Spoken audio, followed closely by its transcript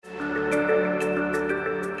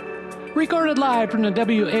Recorded live from the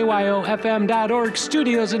WAYOFM.org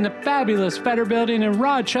studios in the fabulous Fetter Building in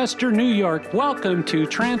Rochester, New York. Welcome to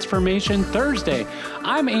Transformation Thursday.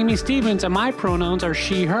 I'm Amy Stevens, and my pronouns are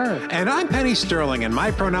she, her. And I'm Penny Sterling, and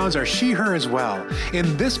my pronouns are she, her as well.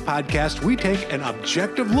 In this podcast, we take an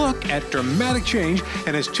objective look at dramatic change,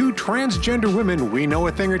 and as two transgender women, we know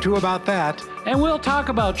a thing or two about that. And we'll talk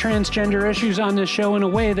about transgender issues on this show in a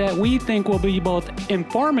way that we think will be both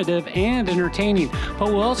informative and entertaining. But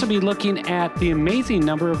we'll also be looking at the amazing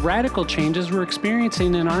number of radical changes we're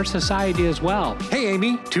experiencing in our society as well. Hey,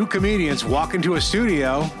 Amy, two comedians walk into a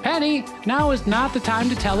studio. Penny, now is not the time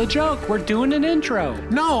to tell a joke. We're doing an intro.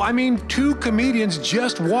 No, I mean two comedians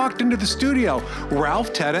just walked into the studio.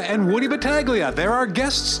 Ralph Tedda and Woody Battaglia. They're our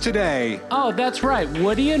guests today. Oh, that's right.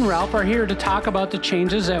 Woody and Ralph are here to talk about the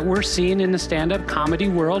changes that we're seeing in the stand-up comedy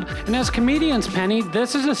world. And as comedians, Penny,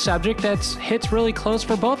 this is a subject that hits really close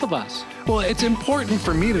for both of us. Well, it's important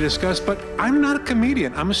for me to discuss, but I'm not a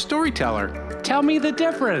comedian. I'm a storyteller. Tell me the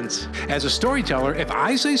difference. As a storyteller, if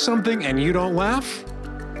I say something and you don't laugh,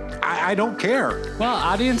 I don't care. Well,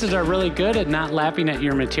 audiences are really good at not laughing at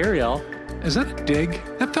your material. Is that a dig?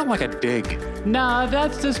 That felt like a dig. No,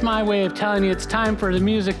 that's just my way of telling you it's time for the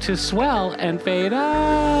music to swell and fade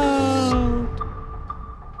out.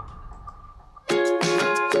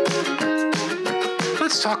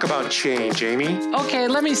 Let's talk about change, Amy. Okay,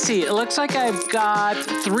 let me see. It looks like I've got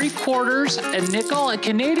 3/4, a nickel, a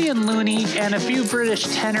Canadian loonie, and a few British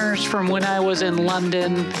tenors from when I was in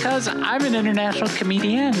London, because I'm an international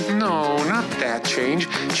comedian. No, not that change.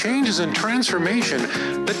 Change is in transformation.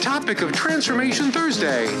 The topic of Transformation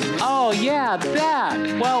Thursday. Oh, yeah,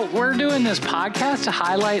 that. Well, we're doing this podcast to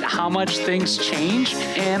highlight how much things change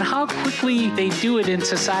and how quickly they do it in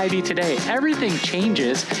society today. Everything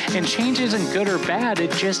changes, and change isn't good or bad.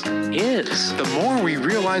 It just is. The more we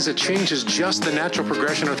realize that change is just the natural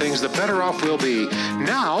progression of things, the better off we'll be.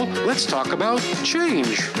 Now, let's talk about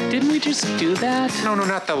change. Didn't we just do that? No,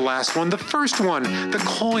 not the last one. The first one. The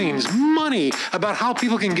coins, money, about how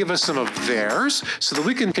people can give us some of theirs so that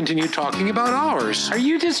we can continue talking about ours. Are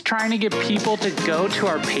you just trying to get people to go to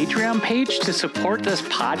our Patreon page to support this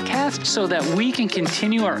podcast so that we can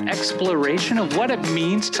continue our exploration of what it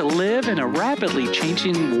means to live in a rapidly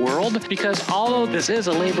changing world? Because although this is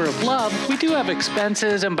a labor of love, we do have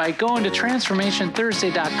expenses, and by going to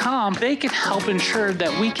TransformationThursday.com, they can help ensure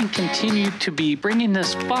that we can continue to be bringing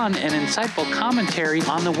this fun and insightful commentary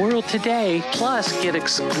on the world today, plus get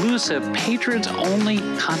exclusive patrons-only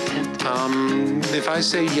content. If I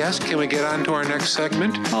say yes, can we get on to our next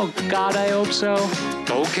segment? Oh, God, I hope so.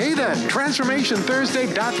 Okay, then.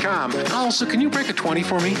 TransformationThursday.com. Also, can you break a 20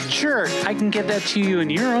 for me? Sure, I can get that to you in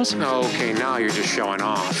euros. Okay, now you're just showing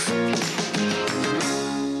off.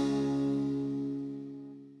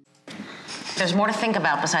 There's more to think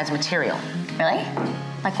about besides material. Really?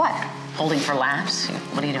 Like what? Holding for laughs.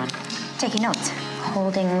 What are you doing? Taking notes.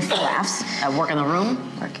 Holding for laughs. Work in the room.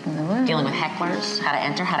 Working the room. Dealing with hecklers. How to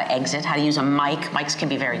enter, how to exit, how to use a mic. Mics can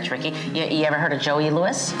be very tricky. You ever heard of Joey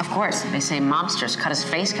Lewis? Of course. They say mobsters cut his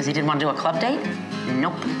face because he didn't want to do a club date.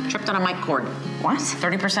 Nope. Tripped on a mic cord. What?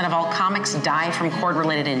 30% of all comics die from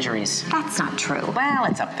cord-related injuries. That's not true. Well,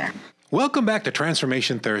 it's up there. Welcome back to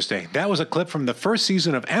Transformation Thursday. That was a clip from the first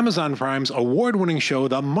season of Amazon Prime's award-winning show,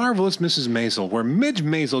 The Marvelous Mrs. Maisel, where Midge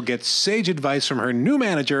Maisel gets sage advice from her new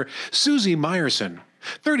manager, Susie Meyerson.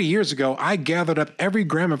 30 years ago, I gathered up every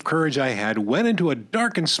gram of courage I had, went into a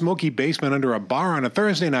dark and smoky basement under a bar on a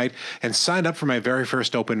Thursday night, and signed up for my very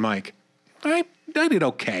first open mic. I did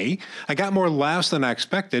okay. I got more laughs than I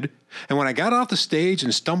expected. And when I got off the stage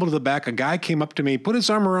and stumbled to the back, a guy came up to me, put his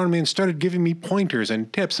arm around me, and started giving me pointers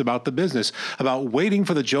and tips about the business, about waiting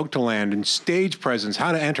for the joke to land, and stage presence,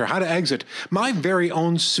 how to enter, how to exit. My very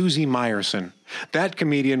own Susie Meyerson. That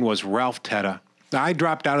comedian was Ralph Tedda. I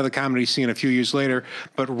dropped out of the comedy scene a few years later,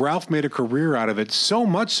 but Ralph made a career out of it, so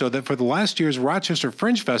much so that for the last year's Rochester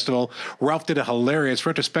Fringe Festival, Ralph did a hilarious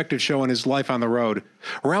retrospective show on his life on the road.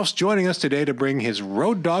 Ralph's joining us today to bring his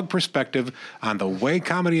road dog perspective on the way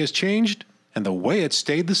comedy has changed and the way it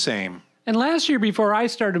stayed the same. And last year, before I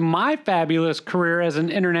started my fabulous career as an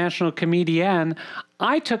international comedian,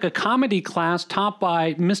 I took a comedy class taught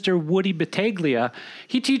by Mr. Woody Battaglia.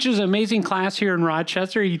 He teaches an amazing class here in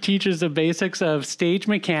Rochester. He teaches the basics of stage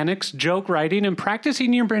mechanics, joke writing, and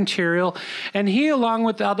practicing your material. And he, along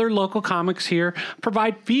with other local comics here,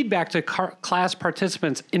 provide feedback to class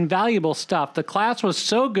participants. Invaluable stuff. The class was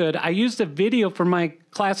so good, I used a video for my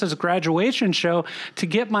class's graduation show to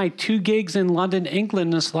get my 2 gigs in London,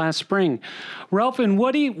 England this last spring. Ralph and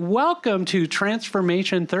Woody, welcome to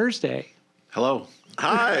Transformation Thursday. Hello.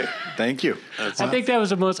 Hi. Thank you. I think that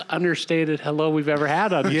was the most understated hello we've ever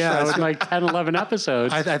had on the show in like 10, 11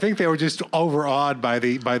 episodes. I think they were just overawed by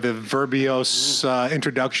the verbose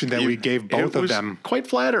introduction that we gave both of them. Quite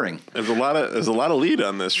flattering. There's a lot of lead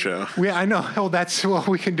on this show. Yeah, I know. Well, that's what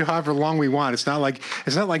we can do however long we want. It's not like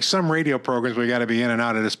some radio programs where you got to be in and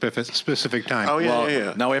out at a specific time. Oh, yeah, Well,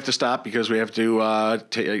 yeah. now we have to stop because we have to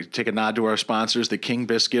take a nod to our sponsors, the King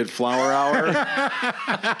Biscuit Flour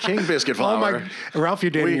Hour. King Biscuit Oh Flour. my, Ralph,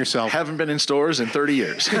 you're dating We yourself. haven't been in stores in 30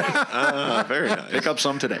 years. Very nice. Pick up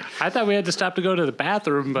some today. I thought we had to stop to go to the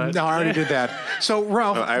bathroom, but No, I already did that. So,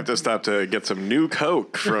 Ralph, I have to stop to get some new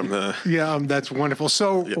Coke from the. yeah, that's wonderful.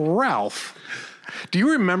 So, Ralph, do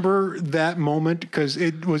you remember that moment? Because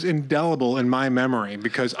it was indelible in my memory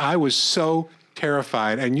because I was so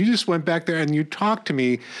terrified. And you just went back there and you talked to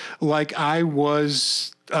me like I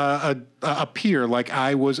was a peer, like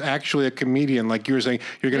I was actually a comedian. Like you were saying,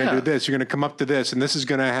 you're going to do this, you're going to come up to this, and this is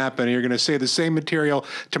going to happen. And you're going to say the same material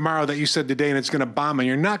tomorrow that you said today, and it's going to bomb, and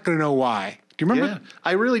you're not going to know why. Do you remember? Yeah,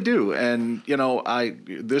 I really do. And,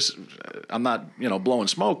 I'm not, blowing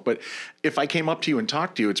smoke, but if I came up to you and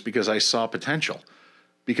talked to you, it's because I saw potential.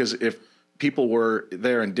 Because if people were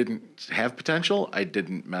there and didn't have potential, I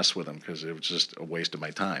didn't mess with them because it was just a waste of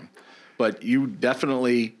my time. But you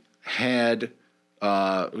definitely had,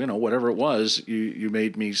 whatever it was, you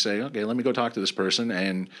made me say, okay, let me go talk to this person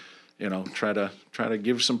and, try to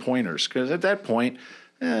give some pointers. Because at that point,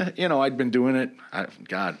 I'd been doing it,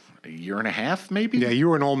 a year and a half, maybe. Yeah, you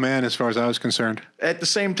were an old man as far as I was concerned. At the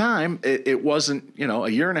same time, it wasn't, a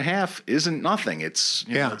year and a half isn't nothing. It's,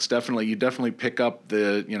 it's definitely, you definitely pick up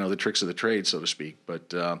the, the tricks of the trade, so to speak.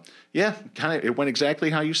 But it went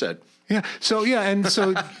exactly how you said. Yeah. So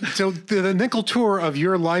so the nickel tour of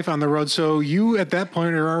your life on the road. So you at that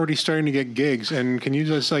point are already starting to get gigs, and can you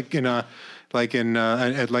just like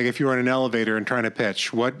if you were in an elevator and trying to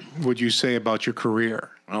pitch, what would you say about your career?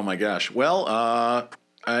 Oh my gosh. Well,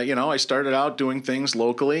 I started out doing things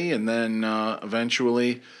locally, and then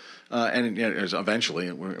eventually,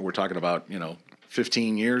 we're talking about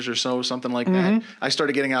 15 years or so, something like that. I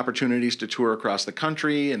started getting opportunities to tour across the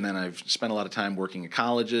country, and then I've spent a lot of time working at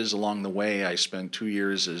colleges. Along the way, I spent 2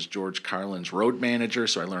 years as George Carlin's road manager,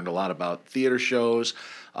 so I learned a lot about theater shows.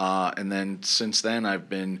 And then since then, I've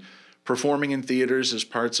been performing in theaters as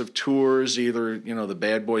parts of tours, either, the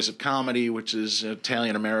Bad Boys of Comedy, which is an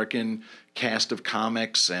Italian-American cast of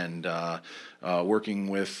comics, and working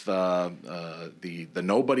with the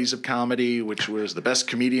Nobodies of Comedy, which was the best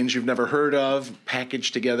comedians you've never heard of,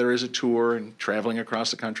 packaged together as a tour and traveling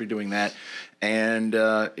across the country doing that. And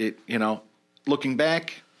looking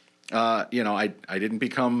back, I didn't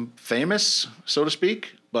become famous, so to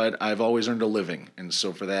speak, but I've always earned a living. And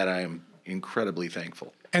so for that, I am incredibly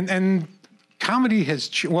thankful. And comedy has,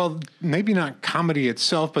 maybe not comedy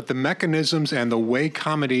itself, but the mechanisms and the way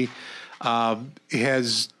comedy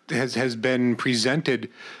has been presented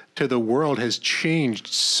to the world has changed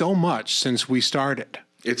so much since we started.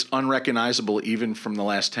 It's unrecognizable even from the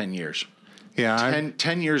last 10 years. Yeah.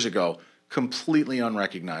 10 years ago, completely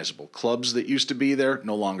unrecognizable. Clubs that used to be there,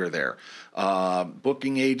 no longer there.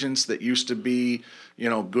 Booking agents that used to be,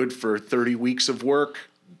 good for 30 weeks of work,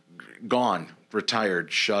 gone,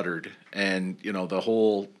 retired, shuttered. And, the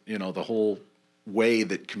whole way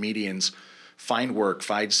that comedians find work,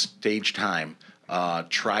 find stage time,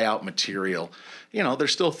 try out material.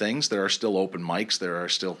 There's still things. There are still open mics. There are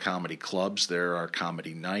still comedy clubs. There are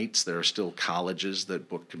comedy nights. There are still colleges that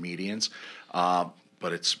book comedians.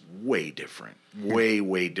 But it's way different,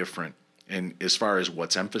 way different. And as far as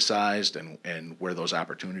what's emphasized and where those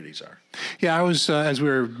opportunities are. Yeah, I was, as we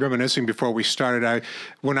were reminiscing before we started,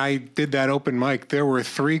 when I did that open mic, there were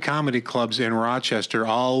 3 comedy clubs in Rochester,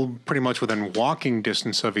 all pretty much within walking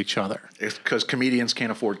distance of each other. It's because comedians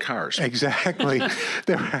can't afford cars. Exactly.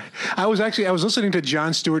 I was listening to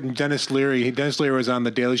Jon Stewart and Dennis Leary. Dennis Leary was on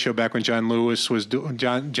The Daily Show back when John Lewis was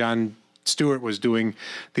Jon Stewart was doing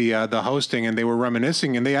the hosting, and they were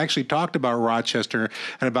reminiscing, and they actually talked about Rochester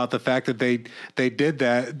and about the fact that they did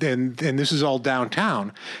that, and this is all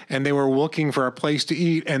downtown, and they were looking for a place to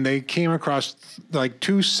eat, and they came across like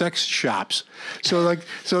 2 sex shops.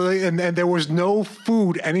 And there was no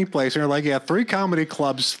food anyplace. And they're like, 3 comedy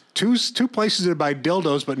clubs, two places to buy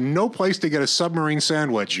dildos, but no place to get a submarine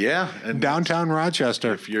sandwich. Yeah, and downtown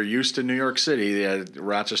Rochester. If you're used to New York City,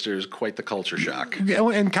 Rochester is quite the culture shock. Yeah,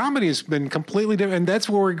 and comedy has been completely different, and that's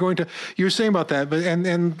where we're going to. You were saying about that, but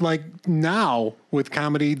and like now with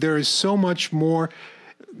comedy, there is so much more.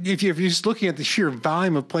 If you're just looking at the sheer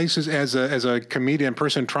volume of places as a comedian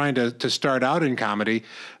person trying to start out in comedy,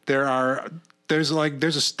 there's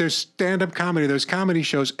stand-up comedy, there's comedy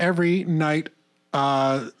shows every night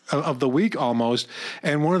of the week almost.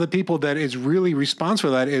 And one of the people that is really responsible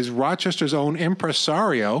for that is Rochester's own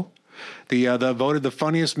impresario. The voted the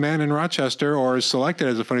funniest man in Rochester, or is selected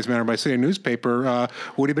as the funniest man by City Newspaper,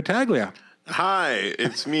 Woody Battaglia. Hi,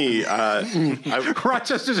 it's me.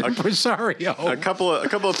 Rochester's impresario. A couple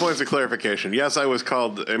of points of clarification. Yes, I was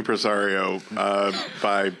called impresario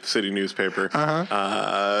by City Newspaper.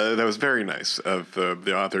 That was very nice of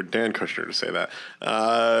the author Dan Kushner to say that.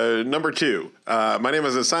 Number two, my name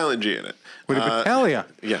has a silent G in it. Woody Battaglia.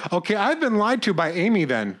 Yeah. Okay, I've been lied to by Amy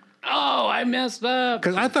then. Oh, I messed up.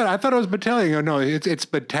 Because I thought it was Battaglia. No, it's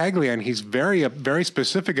Battaglia, and he's very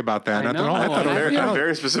specific about that. I know. I'm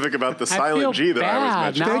very specific about the silent G that I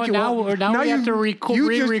was mentioning. Now we have to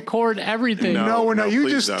re-record everything. No, we're not. You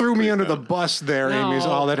please just don't, throw me please under the don't. bus there, No. Amy, is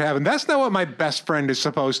all that happened. That's not what my best friend is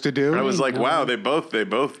supposed to do. I was like, wow, they both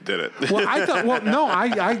did it. Well, I thought. Well, no,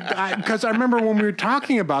 because I remember when we were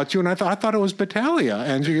talking about you, and I thought it was Battaglia,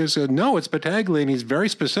 and she said, "No, it's Battaglia," and he's very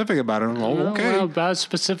specific about it. I'm like, okay. Well, that's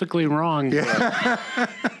specifically wrong. Yeah.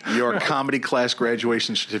 Your comedy class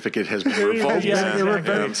graduation certificate has been revoked. Yeah.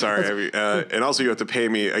 Yeah, I'm sorry. And also, you have to pay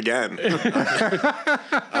me again. It's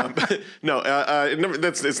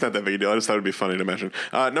not that big a deal. I just thought it'd be funny to mention.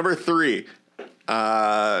 Number three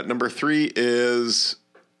is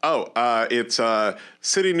it's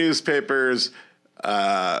City Newspaper's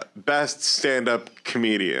best stand-up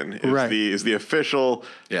comedian is the official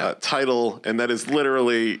title, and that is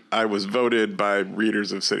literally I was voted by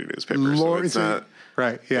readers of City Newspaper. So it's not.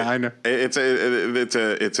 Right. Yeah, I know. It's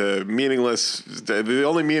a meaningless. The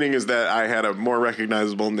only meaning is that I had a more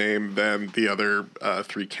recognizable name than the other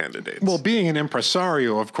three candidates. Well, being an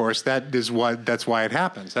impresario, of course, that's why it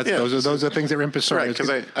happens. Those are things that impresarios. Right, because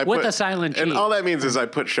I With put, a silent G. and all that means is I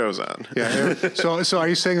put shows on. Yeah. So are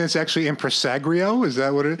you saying that's actually impresagrio? Is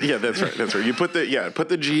that what it? Yeah, that's right. That's right. You put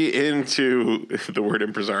the G into the word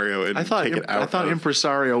impresario and take it out. I thought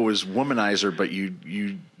impresario was womanizer, but you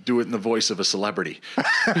do it in the voice of a celebrity.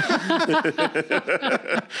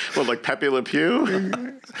 Well, like Pepe Le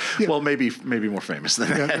Pew? Well, maybe more famous than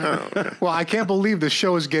that. Well, I can't believe the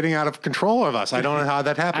show is getting out of control of us. I don't know how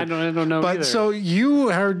that happened. I don't know But either. so you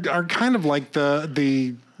are kind of like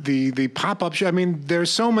the pop-up show. I mean, there's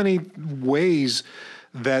so many ways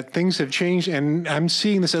that things have changed, and I'm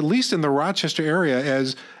seeing this, at least in the Rochester area,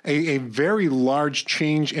 as a very large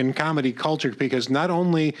change in comedy culture, because not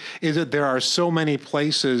only is it there are so many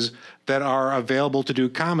places that are available to do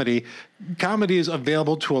comedy is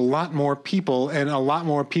available to a lot more people, and a lot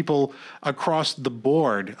more people across the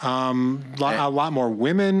board. A lot more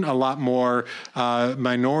women, a lot more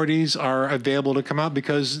minorities are available to come out,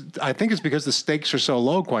 because I think it's because the stakes are so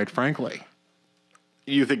low, quite frankly.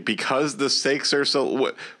 You think because the stakes are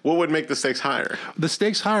so... What would make the stakes higher? The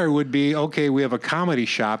stakes higher would be, okay, we have a comedy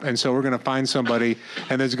shop, and so we're going to find somebody,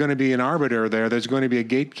 and there's going to be an arbiter there. There's going to be a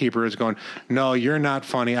gatekeeper who's going, no, you're not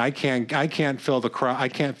funny. I can't fill the crowd. I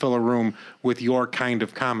can't fill a room with your kind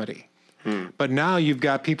of comedy. But now you've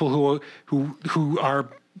got people who are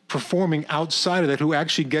performing outside of that, who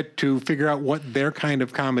actually get to figure out what their kind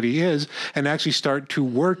of comedy is and actually start to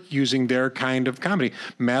work using their kind of comedy.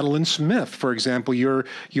 Madeline Smith, for example, your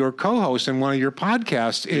co-host in one of your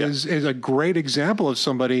podcasts is a great example of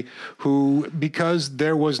somebody who, because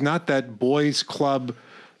there was not that boys club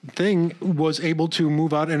thing, was able to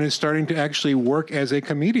move out and is starting to actually work as a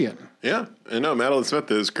comedian. Yeah, I know. Madeline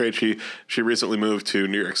Smith is great. She recently moved to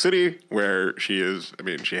New York City, where she is. I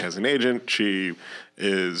mean, she has an agent. She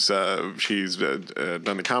is. She's done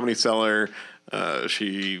the Comedy Cellar.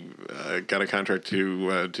 She got a contract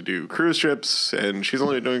to do cruise ships, and she's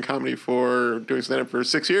only doing stand-up for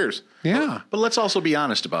 6 years. Yeah, But let's also be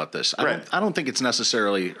honest about this. Right. I don't think it's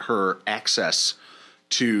necessarily her access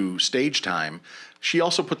to stage time. She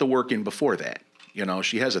also put the work in before that. You know,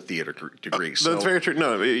 she has a theater degree. So, That's very true.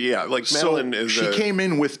 No, yeah, like Madeline is. She came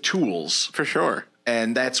in with tools, for sure.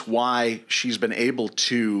 and that's why she's been able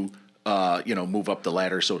to, move up the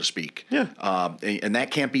ladder, so to speak. Yeah. And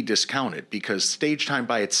that can't be discounted, because stage time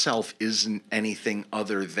by itself isn't anything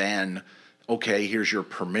other than, okay, here's your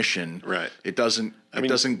permission. Right. It doesn't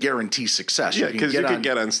guarantee success. Yeah, because you can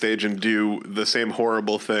get on stage and do the same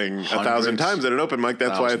horrible thing 1,000 times at an open mic.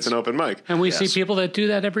 That's why it's an open mic. And we see people that do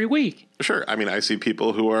that every week. Sure. I mean, I see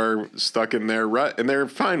people who are stuck in their rut, and they're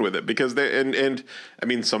fine with it, because and I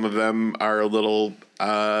mean, some of them are a little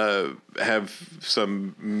have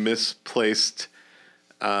some misplaced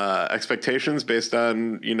expectations based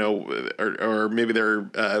on, or maybe their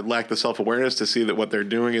lack of self-awareness to see that what they're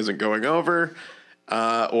doing isn't going over.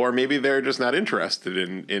 Or maybe they're just not interested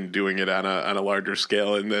in doing it on a larger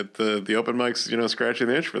scale, and that the open mic's, scratching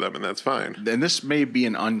the itch for them, and that's fine. And this may be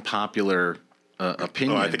an unpopular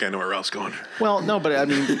opinion. Oh, I think I know where Ralph's going. Well, no, but I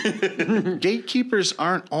mean, gatekeepers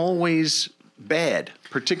aren't always bad,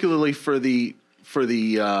 particularly for the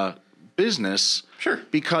business. Sure.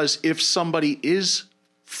 Because if somebody is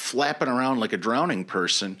flapping around like a drowning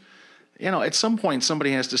person, at some point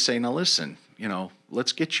somebody has to say, now listen,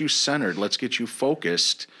 let's get you centered, let's get you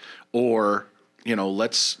focused, or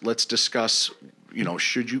let's discuss,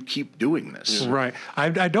 should you keep doing this? Right.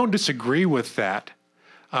 I don't disagree with that.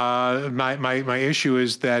 My issue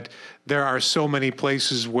is that there are so many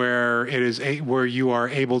places where where you are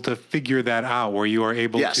able to figure that out, where you are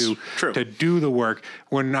able to do the work.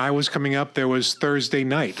 When I was coming up, there was Thursday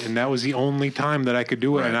night, and that was the only time that I could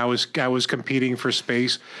do it. Right. And I was competing for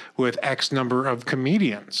space with X number of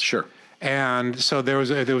comedians. Sure. And so there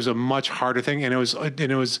was a much harder thing, and it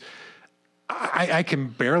was. I can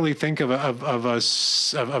barely think of a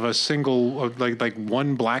single like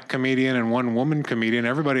one black comedian and one woman comedian.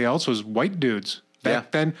 Everybody else was white dudes.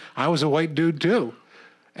 Back then, I was a white dude too,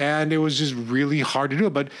 and it was just really hard to do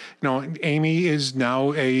it. But Amy is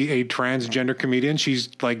now a transgender comedian. She's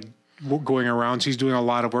like going around. She's doing a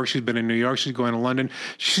lot of work. She's been in New York. She's going to London.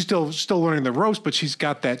 She's still learning the ropes, but she's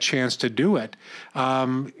got that chance to do it.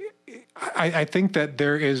 I think that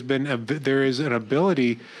there is an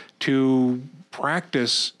ability to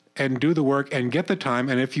practice and do the work and get the time.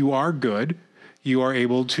 And if you are good, you are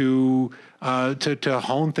able to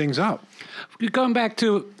hone things up. Going back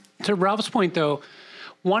to Ralph's point, though,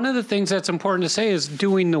 one of the things that's important to say is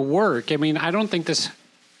doing the work. I mean, I don't think this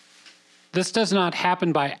does not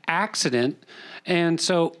happen by accident. And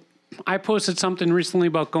so I posted something recently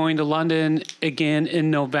about going to London again in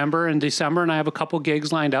November and December, and I have a couple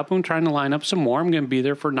gigs lined up. I'm trying to line up some more. I'm going to be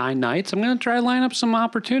there for 9 nights. I'm going to try to line up some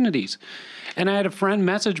opportunities. And I had a friend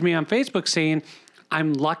message me on Facebook saying,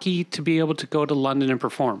 I'm lucky to be able to go to London and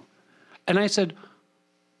perform. And I said,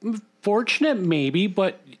 fortunate maybe,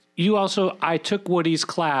 but I took Woody's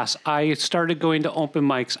class. I started going to open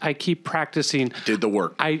mics. I keep practicing. Did the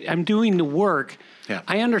work. I'm doing the work. Yeah.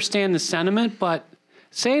 I understand the sentiment, but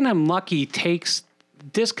saying I'm lucky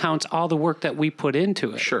discounts all the work that we put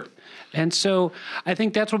into it. Sure. And so I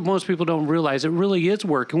think that's what most people don't realize. It really is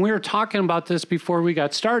work. And we were talking about this before we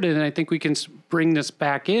got started, and I think we can bring this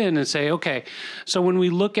back in and say, okay, so when we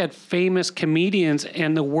look at famous comedians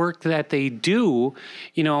and the work that they do,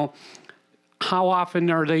 how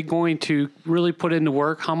often are they going to really put into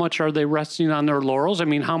work? How much are they resting on their laurels? I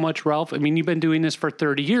mean, how much, Ralph? I mean, you've been doing this for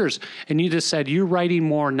 30 years, and you just said you're writing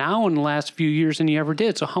more now in the last few years than you ever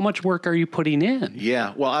did. So how much work are you putting in?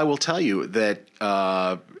 Yeah, well, I will tell you that,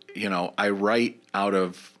 I write out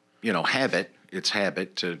of, habit. It's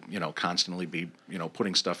habit to, constantly be,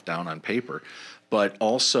 putting stuff down on paper, but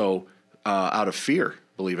also out of fear,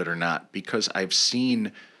 believe it or not, because I've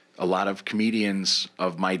seen a lot of comedians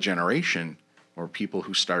of my generation or people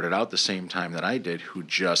who started out the same time that I did who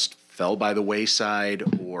just fell by the wayside,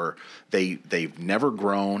 or they've never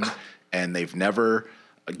grown and they've never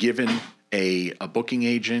given a booking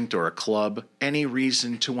agent or a club any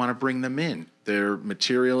reason to want to bring them in. Their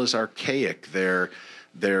material is archaic. Their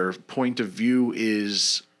point of view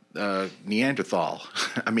is Neanderthal.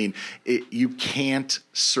 I mean, you can't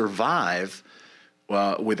survive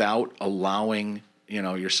without allowing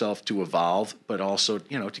yourself to evolve, but also,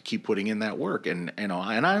 to keep putting in that work. And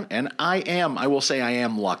I will say I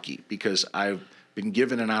am lucky because I've been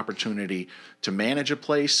given an opportunity to manage a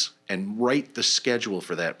place and write the schedule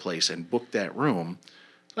for that place and book that room.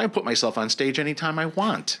 I put myself on stage anytime I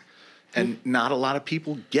want. And not a lot of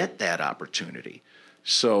people get that opportunity.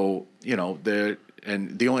 So, the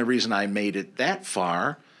only reason I made it that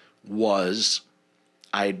far was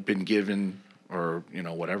I'd been given, or,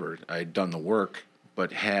 whatever, I'd done the work,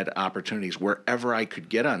 but had opportunities wherever I could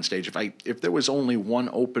get on stage. If there was only one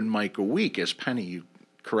open mic a week, as Penny, you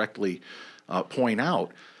correctly point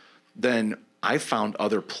out, then I found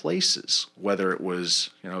other places, whether it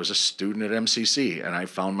was, I was a student at MCC, and I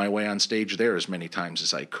found my way on stage there as many times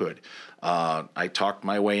as I could. I talked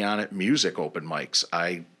my way on at music open mics.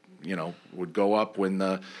 I, would go up when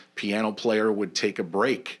the piano player would take a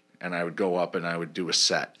break, and I would go up and I would do a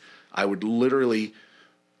set. I would literally,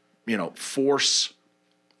 force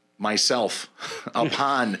myself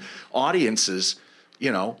upon audiences,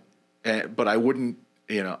 but I wouldn't,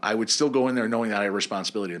 I would still go in there knowing that I had a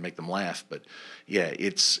responsibility to make them laugh. But yeah,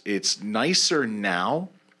 it's nicer now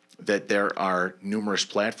that there are numerous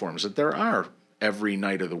platforms, that there are every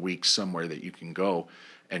night of the week somewhere that you can go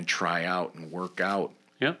and try out and work out.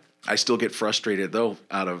 Yep. I still get frustrated though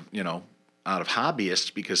out of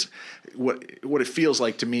hobbyists, because what it feels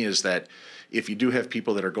like to me is that if you do have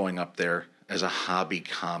people that are going up there as a hobby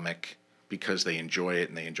comic, because they enjoy it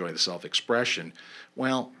and they enjoy the self-expression.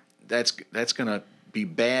 Well, that's going to be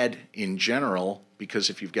bad in general, because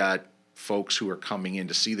if you've got folks who are coming in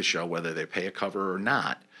to see the show, whether they pay a cover or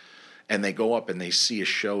not, and they go up and they see a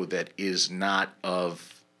show that is not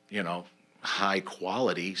of, high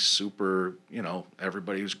quality, super,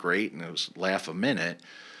 everybody was great and it was laugh a minute,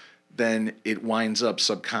 then it winds up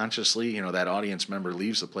subconsciously, that audience member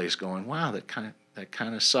leaves the place going, wow, that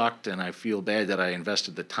kind of sucked, and I feel bad that I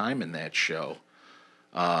invested the time in that show.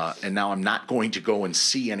 And now I'm not going to go and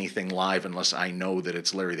see anything live unless I know that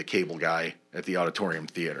it's Larry the Cable Guy at the Auditorium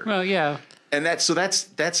Theater. Well, yeah. And that's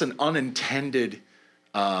an unintended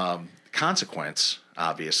consequence,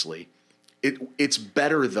 obviously. It's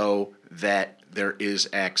better, though, that there is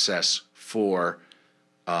access for,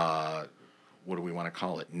 what do we want to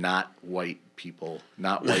call it? Not white people,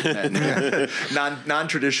 not white men,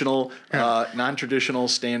 non-traditional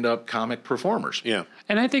stand-up comic performers. Yeah.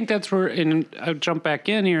 And I think that's where, and I'll jump back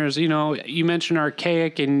in here, is, you mentioned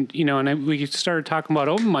archaic, and, we started talking about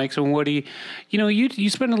open mics, and Woody, you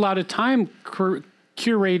spend a lot of time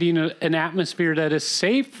curating an atmosphere that is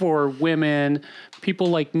safe for women, people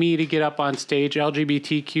like me to get up on stage,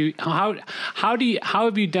 LGBTQ. How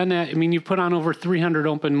have you done that? I mean, you've put on over 300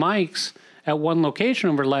 open mics at one location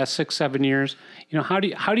over the last 6-7 years. How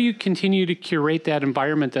do you continue to curate that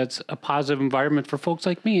environment that's a positive environment for folks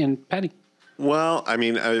like me and Penny? Well, I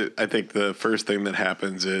mean, I think the first thing that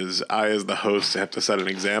happens is I, as the host, have to set an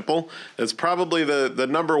example. That's probably the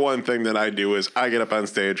number one thing that I do is I get up on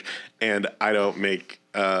stage and I don't make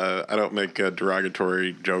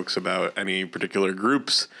derogatory jokes about any particular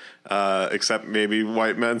groups, except maybe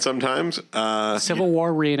white men sometimes. Civil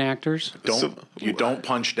War reenactors. Don't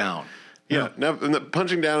punch down. Yeah, no, and the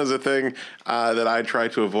punching down is a thing that I try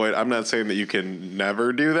to avoid. I'm not saying that you can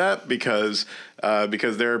never do that because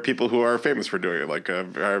there are people who are famous for doing it, like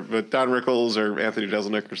Don Rickles or Anthony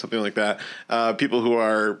Jeselnik or something like that. People who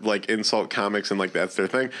are like insult comics and like that's their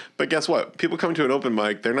thing. But guess what? People come to an open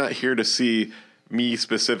mic. They're not here to see me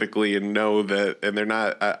specifically and know that, and they're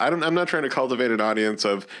not. I'm not trying to cultivate an audience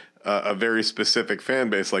of a very specific fan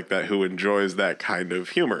base like that who enjoys that kind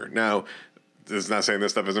of humor. Now, this is not saying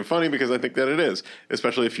this stuff isn't funny, because I think that it is,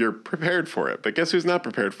 especially if you're prepared for it. But guess who's not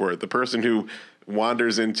prepared for it? The person who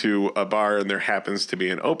wanders into a bar and there happens to be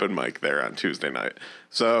an open mic there on Tuesday night.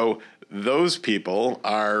 So those people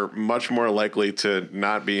are much more likely to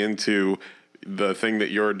not be into the thing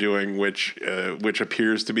that you're doing, which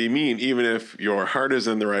appears to be mean, even if your heart is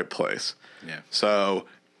in the right place. Yeah. So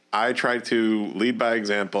I try to lead by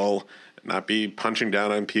example, not be punching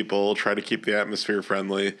down on people, try to keep the atmosphere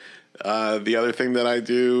friendly. The other thing that I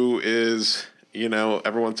do is,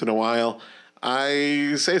 every once in a while,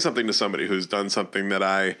 I say something to somebody who's done something that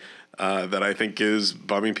I think is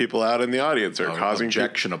bumming people out in the audience or causing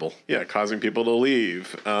objectionable. Causing people to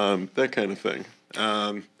leave, that kind of thing.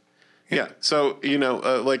 Yeah. So,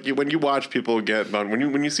 like when you watch people get bummed,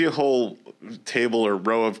 when you see a whole table or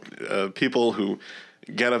row of people who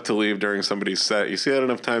get up to leave during somebody's set, you see that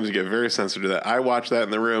enough times, you get very sensitive to that. I watch that in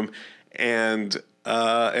the room, and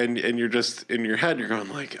you're just in your head, you're going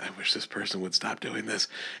like, I wish this person would stop doing this.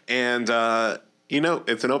 And,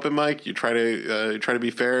 it's an open mic. You try to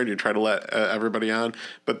be fair and you try to let everybody on.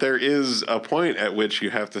 But there is a point at which you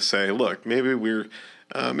have to say, look, maybe we're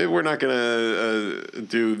not going to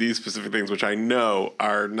do these specific things, which I know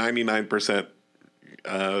are 99%,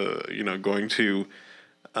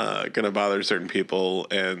 going to bother certain people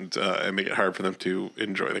and make it hard for them to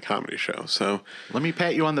enjoy the comedy show. So let me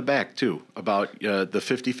pat you on the back too about the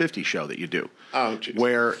 50/50 show that you do. Oh, geez.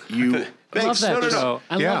 Where you I love that show.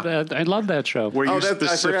 I love that show. Where you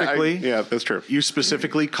specifically, yeah, that's true. You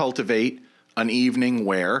specifically cultivate an evening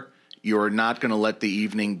where you're not going to let the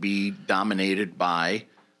evening be dominated by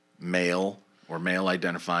male or male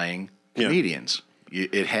identifying comedians.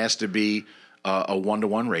 It has to be a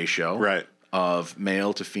 1-to-1 ratio, right, of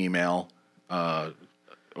male to female, or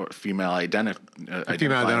female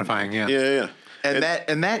identifying. Yeah. And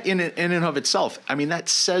that in and of itself, I mean, that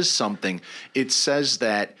says something. It says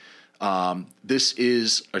that this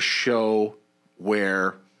is a show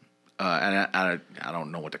where, and I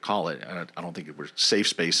don't know what to call it. I don't think safe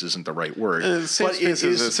space isn't the right word. Safe space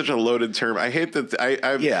is such a loaded term. I hate that.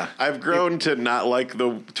 I've grown to not like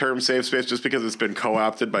the term safe space just because it's been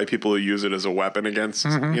co-opted by people who use it as a weapon against,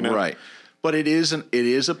 Right. But it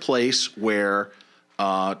is a place where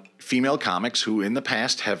female comics who in the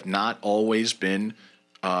past have not always been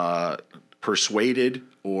persuaded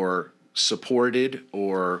or supported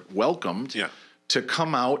or welcomed to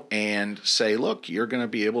come out and say, look, you're going to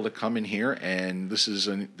be able to come in here, and this is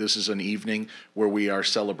an evening where we are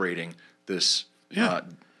celebrating this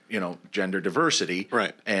gender diversity.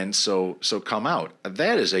 Right. And so come out.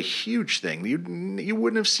 That is a huge thing. You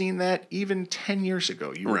wouldn't have seen that even 10 years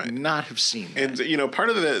ago. You would not have seen that. And, part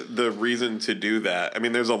of the reason to do that, I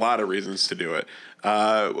mean, there's a lot of reasons to do it.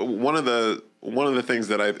 One of the things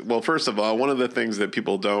that first of all, one of the things that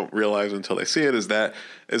people don't realize until they see it is that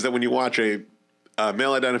when you watch a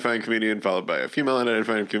male identifying comedian followed by a female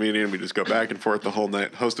identifying comedian, we just go back and forth the whole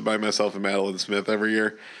night, hosted by myself and Madeline Smith every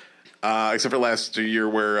year. Except for last year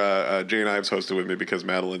where Jane Ives hosted with me because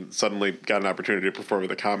Madeline suddenly got an opportunity to perform at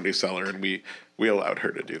the Comedy Cellar, and we allowed her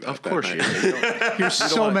to do that. Of course, you're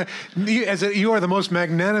so you are the most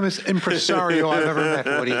magnanimous impresario I've ever met,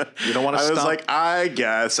 Woody. You don't want to. I was like, I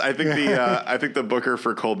guess. I think the booker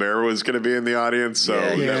for Colbert was going to be in the audience.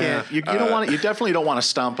 So you don't want. You definitely don't want to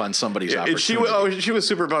stomp on somebody's opportunity. She was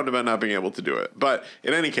super bummed about not being able to do it. But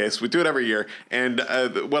in any case, we do it every year. And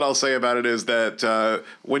what I'll say about it is that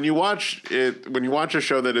when you watch a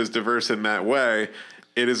show that is diverse in that way,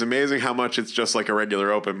 it is amazing how much it's just like a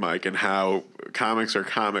regular open mic and how comics are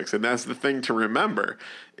comics. And that's the thing to remember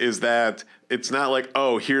is that it's not like,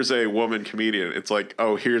 oh, here's a woman comedian. It's like,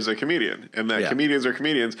 oh, here's a comedian. And that comedians are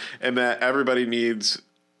comedians and that everybody needs,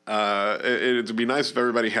 it would be nice if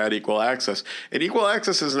everybody had equal access. And equal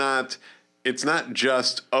access is it's not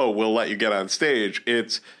just, oh, we'll let you get on stage.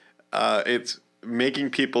 It's making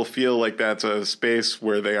people feel like that's a space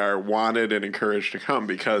where they are wanted and encouraged to come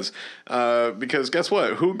because guess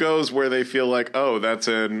what? Who goes where they feel like, oh, that's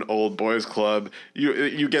an old boys club?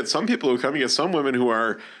 You get some people who come. You get some women who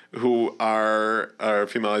are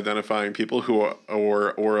female identifying people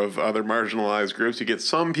or of other marginalized groups. You get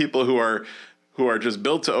some people who are just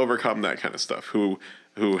built to overcome that kind of stuff. Who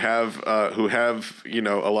have a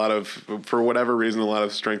lot of, for whatever reason, a lot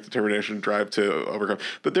of strength, determination, drive to overcome.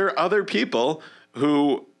 But there are other people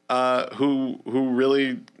who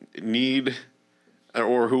really need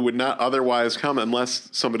or who would not otherwise come unless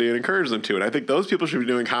somebody had encouraged them to. And I think those people should be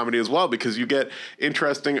doing comedy as well because you get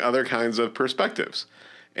interesting other kinds of perspectives.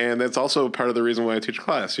 And that's also part of the reason why I teach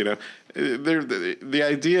class. The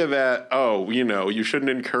idea that, you shouldn't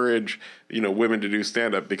encourage, women to do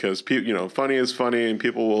stand-up because, funny is funny and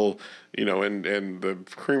people will, and the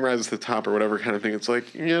cream rises to the top or whatever kind of thing. It's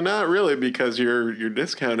like, not really, because you're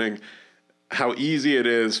discounting how easy it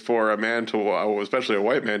is for a man especially a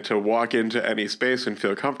white man, to walk into any space and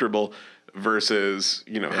feel comfortable versus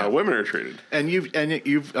how women are treated. And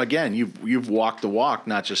you've walked the walk,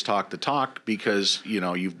 not just talked the talk, because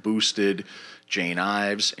you've boosted Jane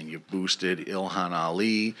Ives and you've boosted Ilhan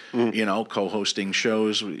Ali, co-hosting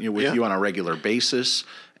shows with you on a regular basis,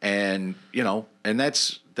 and and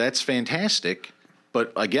that's fantastic.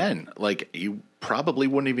 But again, like, you probably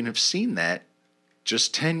wouldn't even have seen that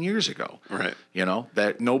just 10 years ago, right?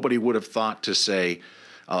 That nobody would have thought to say,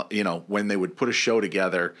 when they would put a show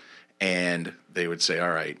together. And they would say, all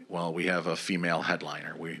right, well, we have a female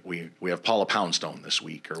headliner. We have Paula Poundstone this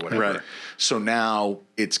week or whatever. Right. So now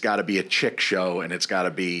it's got to be a chick show and it's got to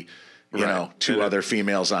be, two other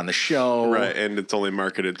females on the show. Right. And it's only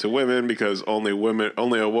marketed to women because only a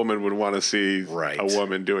woman would want to see a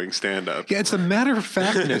woman doing stand-up. Yeah, it's the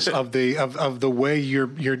matter-of-factness of the way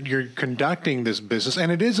you're conducting this business.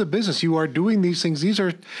 And it is a business. You are doing these things. These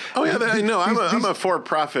are... Oh, yeah. I'm a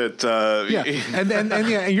for-profit... And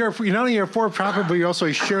you're not only a for-profit, but you're also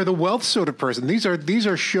a share the wealth sort of person. These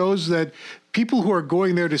are shows that... People who are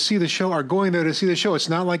going there to see the show are going there to see the show. It's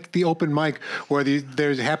not like the open mic where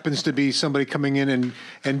there happens to be somebody coming in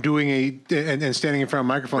and doing and standing in front of a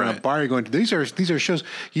microphone in a bar. You're going to. These are shows.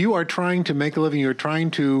 You are trying to make a living. You're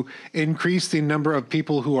trying to increase the number of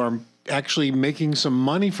people who are actually making some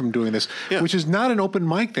money from doing this, which is not an open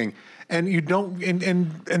mic thing. And you don't,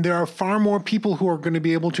 and there are far more people who are going to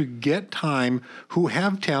be able to get time, who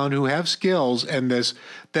have talent, who have skills, and this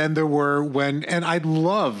than there were when. And I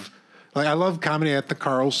love comedy at the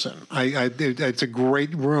Carlson. It's a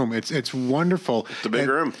great room. It's wonderful. It's a big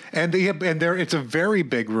room, it's a very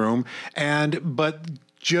big room. But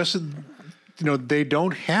just they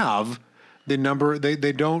don't have the number.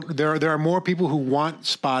 They don't. There are more people who want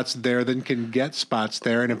spots there than can get spots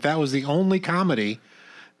there. And if that was the only comedy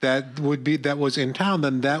that was in town,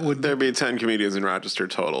 then there'd be 10 comedians in Rochester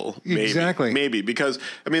total. Exactly. Maybe because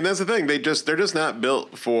that's the thing. They're just not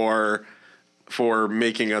built for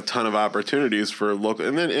making a ton of opportunities for local,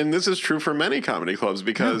 and this is true for many comedy clubs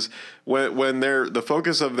because when the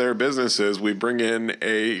focus of their business is we bring in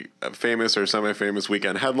a famous or semi-famous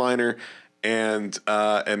weekend headliner, and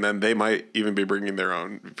then they might even be bringing their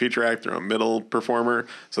own feature act, their own middle performer,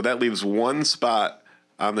 so that leaves one spot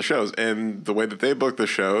on the shows. And the way that they book the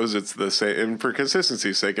shows, it's the same, and for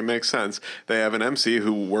consistency's sake, it makes sense. They have an MC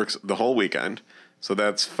who works the whole weekend. So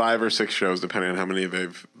that's 5 or 6 shows, depending on how many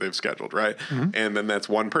they've scheduled, right? And then that's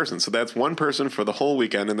one person. So that's one person for the whole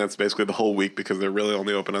weekend, and that's basically the whole week because they're really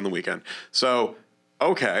only open on the weekend. So,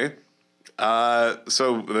 okay.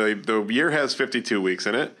 So the year has 52 weeks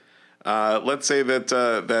in it. Let's say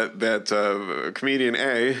that comedian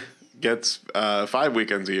A gets 5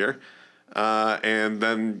 weekends a year. And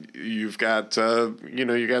then you've got,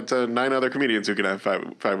 you got 9 other comedians who can have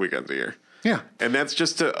 5 weekends a year. Yeah. And that's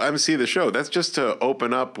just to MC the show. That's just to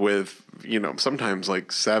open up with, sometimes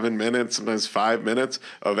like 7 minutes, sometimes 5 minutes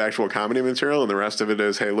of actual comedy material. And the rest of it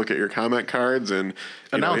is, hey, look at your comment cards and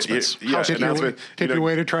announcements. Announcement. Tip your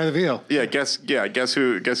way to try the veal. Yeah. Guess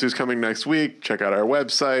who's coming next week? Check out our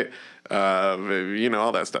website.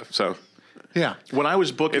 All that stuff. So. Yeah. When I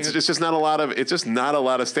was booking, it's just not a lot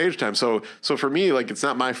of stage time. So for me, like, it's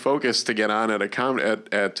not my focus to get on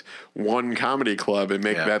at one comedy club and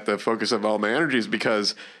make that the focus of all my energies,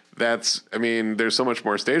 because there's so much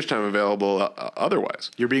more stage time available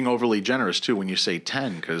otherwise. You're being overly generous too when you say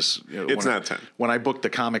 10, because it's not 10. When I booked the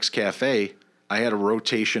Comics Cafe, I had a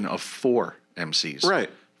rotation of 4 MCs. Right.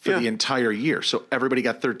 For the entire year. So everybody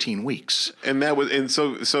got 13 weeks. And that was,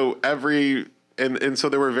 so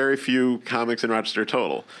there were very few comics in Rochester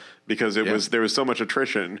total, because there was so much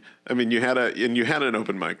attrition. I mean, you had an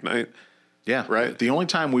open mic night. Yeah. Right. The only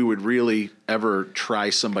time we would really ever try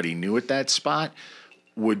somebody new at that spot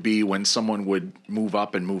would be when someone would move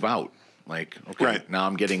up and move out. Like, okay, now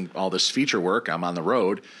I'm getting all this feature work. I'm on the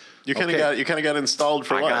road. You kind of got installed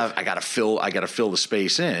for life. I got to fill the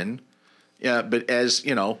space in. Yeah. But as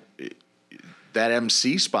you know, that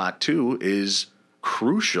MC spot too is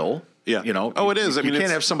crucial. Yeah. It is. You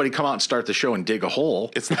can't have somebody come out and start the show and dig a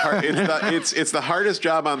hole. It's the hardest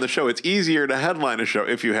job on the show. It's easier to headline a show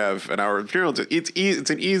if you have an hour of material. It's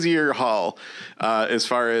an easier haul as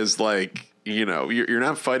far as like, you're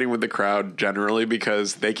not fighting with the crowd generally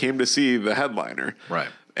because they came to see the headliner. Right.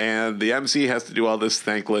 And the MC has to do all this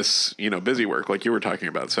thankless, busy work like you were talking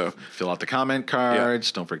about. So fill out the comment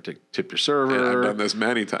cards. Don't forget to tip your server. And I've done this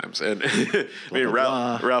many times. And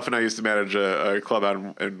Ralph and I used to manage a club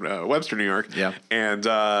out in Webster, New York. Yeah. And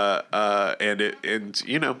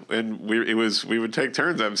we would take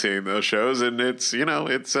turns emceeing those shows, and it's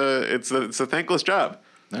a thankless job.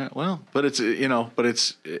 Well, but it's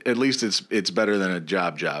at least it's better than a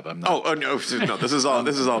job. I'm not. Oh no! This is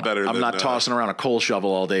all better. I'm not tossing around a coal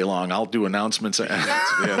shovel all day long. I'll do announcements. It's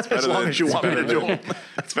better as long as you want me to do them.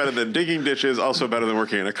 It's better than digging ditches. Also better than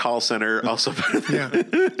working in a call center. Also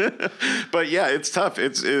better. But yeah, it's tough.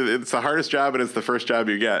 It's the hardest job, and it's the first job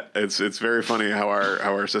you get. It's very funny how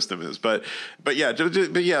our system is. But yeah,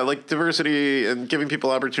 like diversity and giving people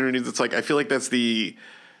opportunities. It's like I feel like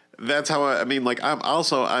that's how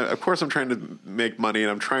of course I'm trying to make money,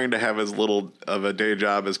 and I'm trying to have as little of a day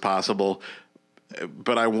job as possible,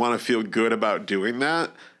 but I want to feel good about doing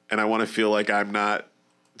that. And I want to feel like I'm not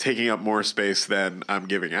taking up more space than I'm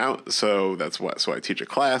giving out. So so I teach a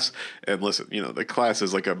class, and listen, the class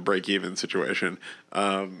is like a break even situation.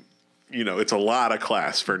 It's a lot of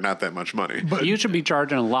class for not that much money. But you should be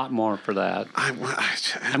charging a lot more for that.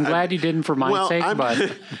 I'm glad you didn't for my sake,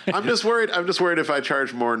 but I'm just worried. If I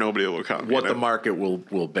charge more, nobody will come. What the market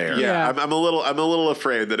will bear. Yeah. I'm a little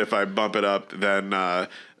afraid that if I bump it up, then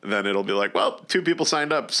it'll be like, well, 2 people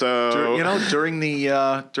signed up. So during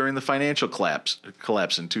the financial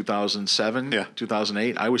collapse in 2007,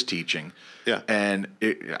 2008, I was teaching. Yeah, and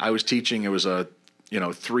I was teaching. It was a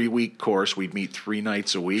 3-week course. We'd meet 3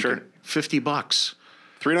 nights a week. Sure. $50.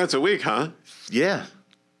 3 nights a week, huh? Yeah,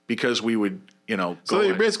 because we would, go.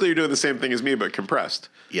 So basically, you're doing the same thing as me, but compressed.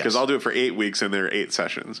 Yes. Because I'll do it for 8 weeks, and there are 8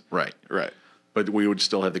 sessions. Right. Right. But we would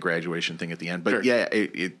still have the graduation thing at the end. But sure. yeah,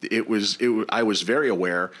 it was. I was very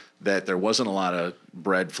aware that there wasn't a lot of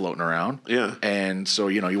bread floating around. Yeah. And so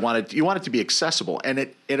you want it to be accessible, and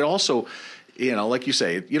it also, like you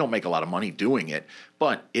say, you don't make a lot of money doing it,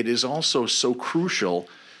 but it is also so crucial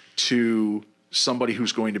to somebody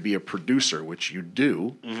who's going to be a producer, which you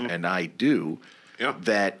do, and I do,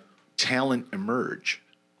 that talent emerge.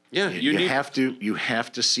 Yeah, you have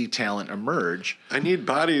to see talent emerge. I need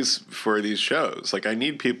bodies for these shows. Like I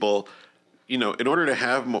need people, in order to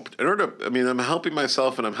I'm helping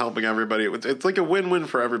myself and I'm helping everybody. It's like a win-win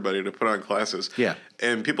for everybody to put on classes. Yeah.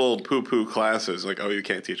 And people poo-poo classes like, oh, you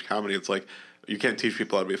can't teach comedy. It's like, you can't teach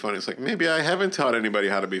people how to be funny. It's like, maybe I haven't taught anybody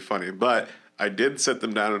how to be funny, but I did sit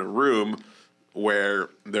them down in a room where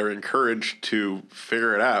they're encouraged to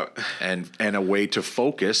figure it out. And a way to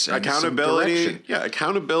focus and accountability. some direction. Yeah,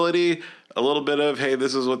 accountability, a little bit of, hey,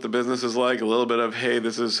 this is what the business is like, a little bit of, hey,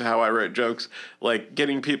 this is how I write jokes, like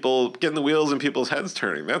getting the wheels in people's heads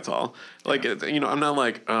turning. That's all. Like, I'm not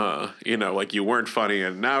like, like you weren't funny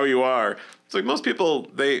and now you are. It's like most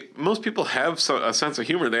people have a sense of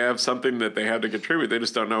humor. They have something that they have to contribute. They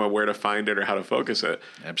just don't know where to find it or how to focus it.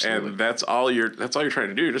 Absolutely. And that's all you're trying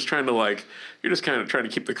to do. You're just kind of trying to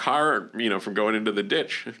keep the car, from going into the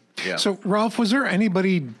ditch. Yeah. So, Ralph, was there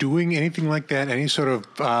anybody doing anything like that? Any sort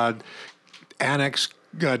of annex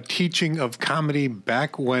teaching of comedy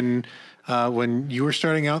back when you were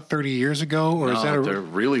starting out 30 years ago, or is that there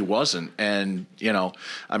really wasn't? And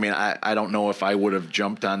I don't know if I would have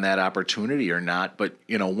jumped on that opportunity or not. But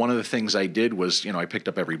one of the things I did was I picked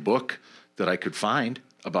up every book that I could find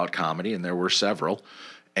about comedy, and there were several,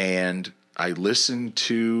 and I listened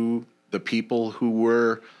to the people who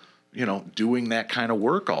were doing that kind of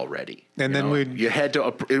work already. And then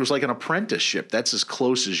it was like an apprenticeship. That's as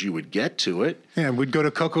close as you would get to it. Yeah, we'd go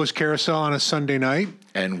to Coco's Carousel on a Sunday night.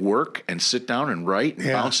 And work and sit down and write and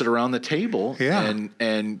bounce it around the table. Yeah.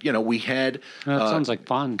 And we had That sounds like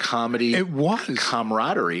fun. comedy. It was.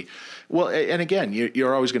 Camaraderie. Well, and again,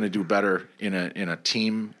 you're always going to do better in a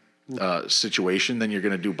team situation than you're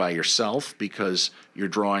going to do by yourself, because you're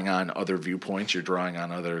drawing on other viewpoints, you're drawing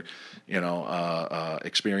on other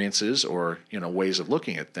experiences or ways of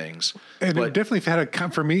looking at things. And it definitely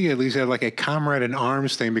had for me at least, had like a comrade in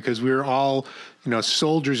arms thing, because we were all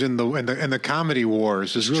soldiers in the comedy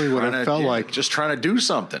wars is really what it felt like. Just trying to do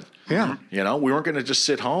something. Yeah. We weren't going to just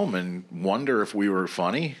sit home and wonder if we were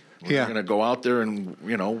funny. We were going to go out there and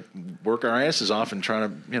work our asses off and try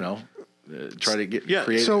to get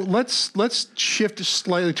creative. So let's shift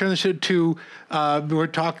slightly. Turn this to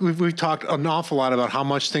we've talked an awful lot about how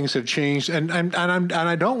much things have changed, and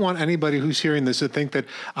I don't want anybody who's hearing this to think that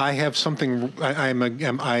I have something.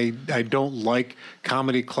 I don't like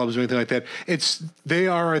comedy clubs or anything like that. They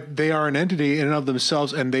are an entity in and of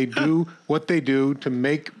themselves, and they do what they do to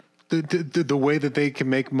make the way that they can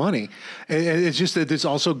make money. It's just that it's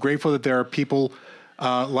also grateful that there are people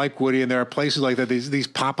like Woody, and there are places like that, these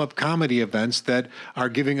pop-up comedy events that are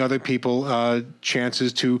giving other people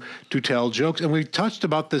chances to tell jokes. And we touched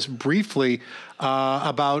about this briefly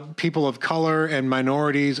about people of color and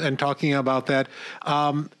minorities and talking about that.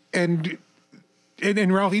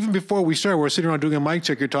 And Ralph, even before we started, we're sitting around doing a mic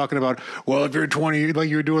check. You're talking about, well, if you're 20, like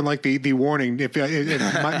you're doing like the warning. If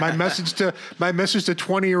my message to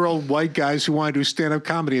 20-year-old white guys who want to do stand-up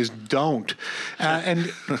comedy is don't.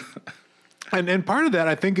 And part of that,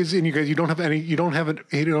 I think, is because you don't have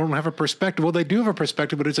a perspective. Well, they do have a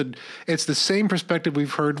perspective, but it's the same perspective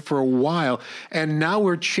we've heard for a while. And now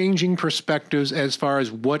we're changing perspectives as far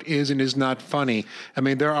as what is and is not funny. I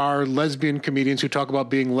mean, there are lesbian comedians who talk about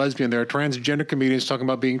being lesbian. There are transgender comedians talking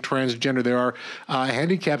about being transgender. There are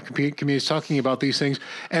handicapped comedians talking about these things,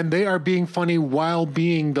 and they are being funny while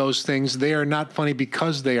being those things. They are not funny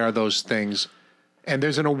because they are those things. And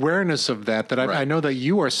there's an awareness of that I know that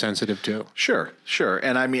you are sensitive to. Sure.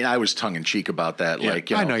 And I mean, I was tongue in cheek about that. Yeah,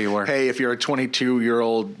 I know you were. Hey, if you're a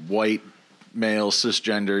 22-year-old white male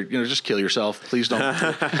cisgender, just kill yourself. Please don't.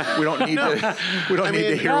 We don't need to. We don't need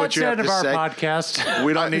to hear what you have to say. Podcast.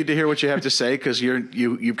 We don't need to hear what you have to say, because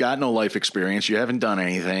you've got no life experience. You haven't done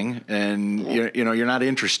anything, and you're not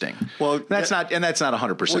interesting. Well, that's not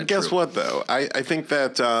 100%. Well, guess true. what though? I think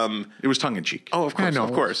that it was tongue in cheek. Oh, of course,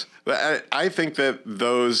 of course. But I think that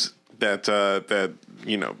those that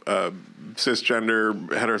cisgender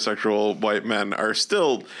heterosexual white men are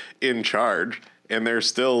still in charge. And they're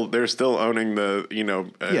still owning the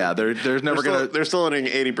they're still owning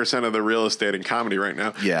 80% of the real estate in comedy right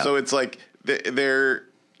now. Yeah. So it's like they're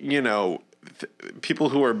people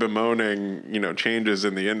who are bemoaning changes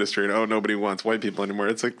in the industry and nobody wants white people anymore.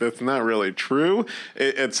 It's like that's not really true.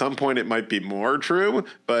 At some point it might be more true,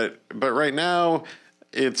 but right now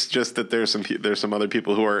it's just that there's some other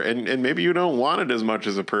people who are and maybe you don't want it as much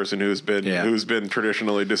as a person who's been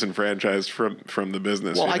traditionally disenfranchised from the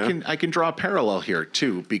business. Well, I can draw a parallel here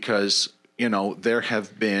too, because there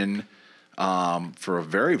have been for a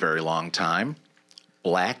very, very long time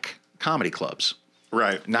black comedy clubs.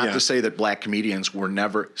 Right. Not to say that black comedians were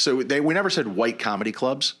never we never said white comedy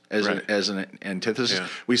clubs as an antithesis. Yeah.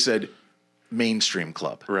 We said mainstream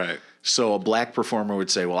club. Right. So a black performer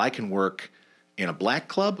would say, well, I can work in a black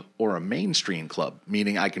club or a mainstream club,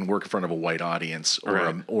 meaning I can work in front of a white audience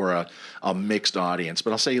or a mixed audience.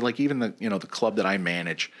 But I'll say, like, even the club that I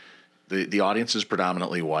manage, the audience is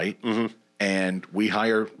predominantly white, and we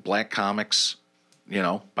hire black comics,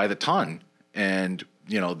 by the ton. And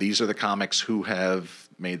these are the comics who have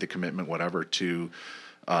made the commitment, whatever, to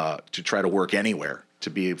try to work anywhere. to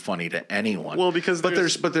be funny to anyone. Well, because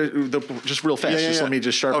just real fast. Just let me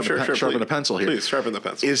just sharpen the pencil here. Please sharpen the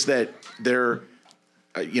pencil. Is that there,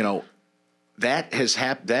 that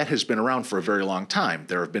has been around for a very long time.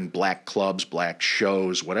 There have been black clubs, black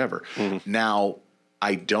shows, whatever. Mm-hmm. Now,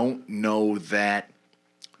 I don't know that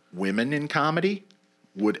women in comedy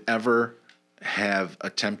would ever have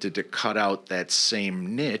attempted to cut out that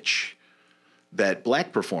same niche that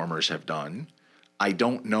black performers have done. I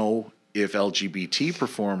don't know if LGBT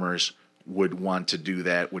performers would want to do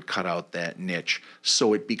that, would cut out that niche.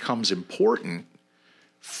 So it becomes important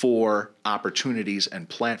for opportunities and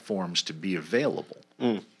platforms to be available.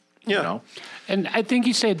 Yeah. You know? And I think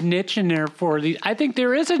you said niche in there I think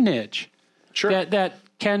there is a niche. Sure. That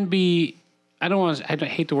can be, I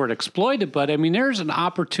hate the word exploited, but I mean, there's an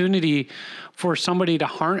opportunity for somebody to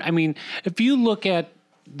harm. I mean, if you look at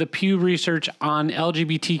the Pew research on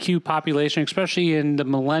LGBTQ population, especially in the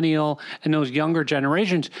millennial and those younger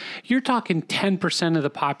generations, you're talking 10% of the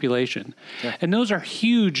population. Yeah. And those are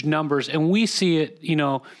huge numbers. And we see it,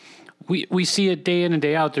 we see it day in and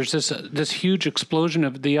day out. There's this huge explosion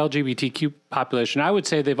of the LGBTQ population. I would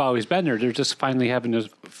say they've always been there. They're just finally having this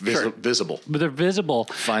visible. But they're visible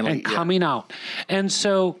finally and coming out. And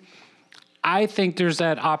so I think there's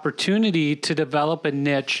that opportunity to develop a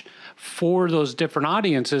niche for those different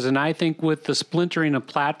audiences. And I think with the splintering of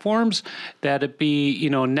platforms, that it be,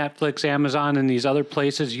 Netflix, Amazon, and these other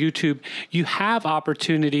places, YouTube, you have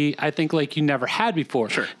opportunity, I think, like you never had before.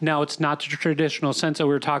 Sure. Now, it's not the traditional sense that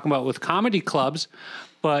we were talking about with comedy clubs,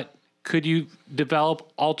 but could you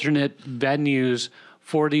develop alternate venues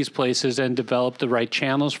for these places and develop the right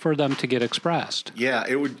channels for them to get expressed? Yeah,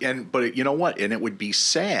 it would. But you know what? And it would be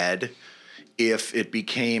sad if it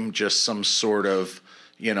became just some sort of,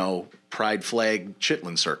 pride flag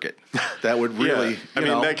Chitlin circuit. That would really,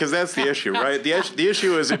 because that's the issue, right? The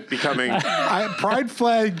issue is it becoming Pride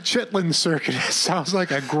flag Chitlin circuit sounds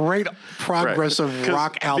like a great progressive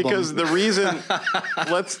rock album. Because the reason,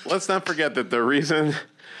 let's not forget that the reason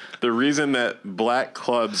that black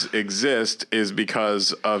clubs exist is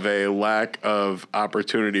because of a lack of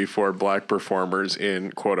opportunity for black performers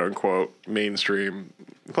in quote unquote mainstream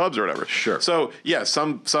clubs or whatever. Sure. So yeah,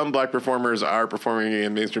 some black performers are performing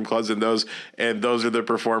in mainstream clubs, and those are the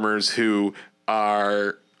performers who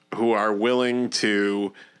are willing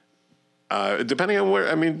to, depending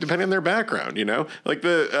on their background, like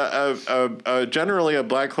generally a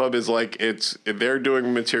black club is like they're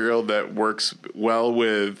doing material that works well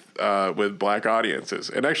with black audiences,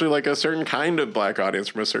 and actually like a certain kind of black audience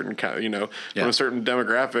from a certain from a certain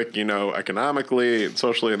demographic, economically and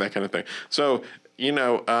socially and that kind of thing. So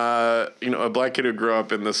a black kid who grew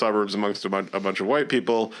up in the suburbs amongst a bunch of white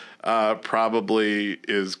people probably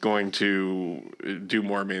is going to do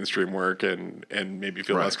more mainstream work and maybe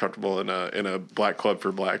feel less comfortable in a black club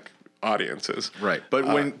for black audiences. Right. But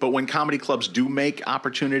when comedy clubs do make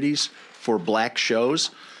opportunities for black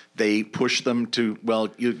shows, they push them to,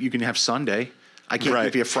 you can have Sunday. I can't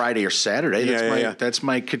give you a Friday or Saturday. That's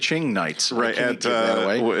my ka-ching nights. Right. It's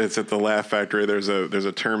at the Laugh Factory. There's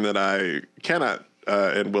a term that I cannot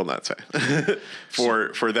and will not say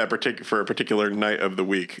for a particular night of the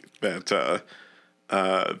week where it's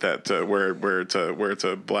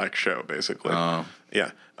a black show basically.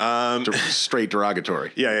 Straight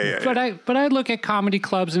derogatory. Yeah. But I look at comedy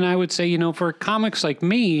clubs and I would say, for comics like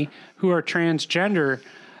me who are transgender,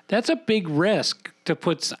 that's a big risk to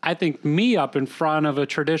put, I think, me up in front of a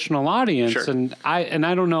traditional audience. Sure. And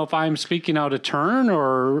I don't know if I'm speaking out of turn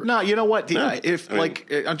or... No, you know what?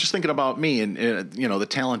 I'm just thinking about me and, the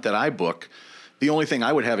talent that I book. The only thing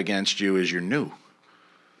I would have against you is you're new.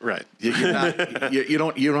 Right. You're not, you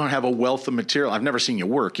don't have a wealth of material. I've never seen you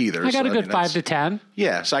work either. I got a good 5 to 10.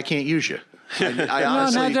 Yeah, so I can't use you. I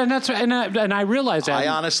honestly, and I realize that. I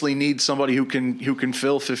honestly need somebody who can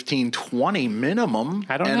fill 15, 20 minimum.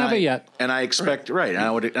 I don't have it yet. And I expect and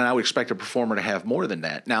I would expect a performer to have more than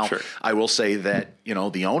that. Now, I will say that,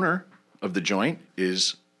 the owner of the joint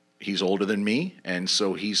he's older than me, and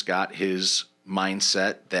so he's got his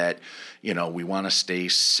mindset that, we want to stay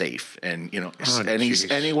safe, and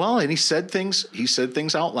he said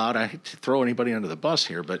things out loud. I hate to throw anybody under the bus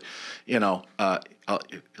here, but he'll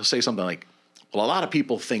say something like, well, a lot of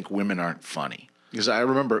people think women aren't funny. Because I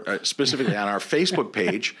remember specifically on our Facebook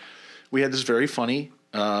page, we had this very funny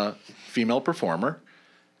female performer,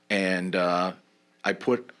 and I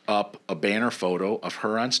put up a banner photo of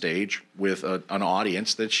her on stage with an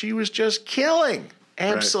audience that she was just killing,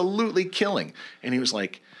 absolutely killing. And he was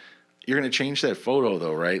like, you're going to change that photo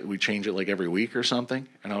though, right? We change it like every week or something.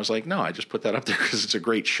 And I was like, no, I just put that up there because it's a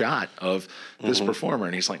great shot of this performer.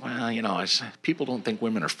 And he's like, well, people don't think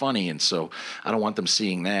women are funny. And so I don't want them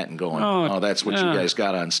seeing that and going, oh that's what you guys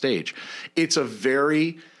got on stage. It's a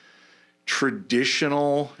very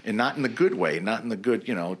traditional, and not in the good way, not in the good,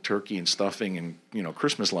 turkey and stuffing and,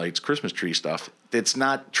 Christmas lights, Christmas tree stuff. It's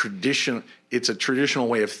not tradition. It's a traditional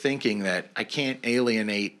way of thinking that I can't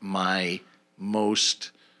alienate my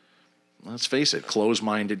most, let's face it,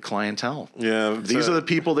 closed-minded clientele. Yeah. These are the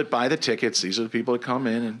people that buy the tickets. These are the people that come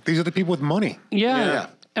in. And These are the people with money. Yeah.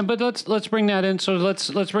 But let's bring that in. So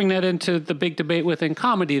let's bring that into the big debate within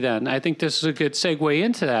comedy then. I think this is a good segue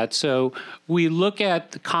into that. So we look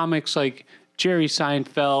at the comics like Jerry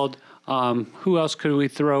Seinfeld. Who else could we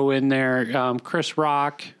throw in there? Chris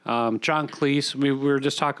Rock, John Cleese. We were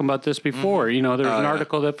just talking about this before. There's an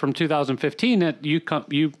article that from 2015 that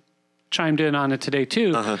you chimed in on it today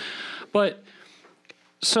too. But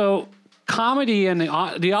so comedy and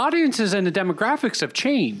the audiences and the demographics have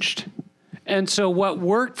changed. And so what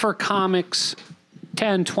worked for comics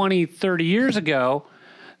 10, 20, 30 years ago,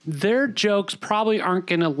 their jokes probably aren't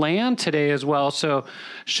going to land today as well. So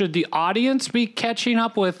should the audience be catching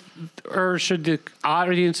up with, or should the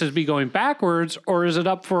audiences be going backwards, or is it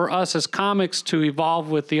up for us as comics to evolve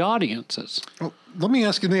with the audiences? Well, let me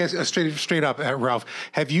ask you straight up, Ralph.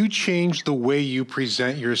 Have you changed the way you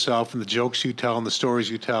present yourself and the jokes you tell and the stories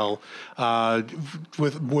you tell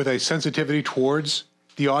with a sensitivity towards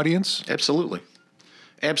the audience? Absolutely.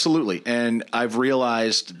 And I've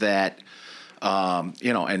realized that, I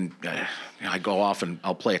go off and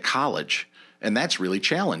I'll play a college, and that's really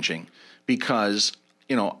challenging because,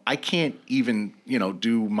 I can't even,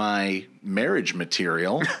 do my marriage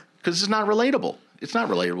material because it's not relatable. It's not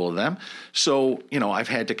relatable to them. So, I've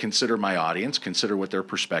had to consider my audience, consider what their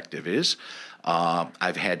perspective is.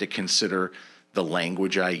 I've had to consider the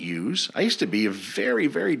language I use. I used to be a very,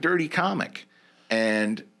 very dirty comic.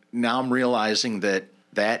 And now I'm realizing that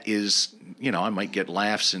is, I might get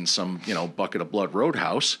laughs in some, Bucket of Blood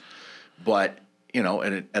Roadhouse, but,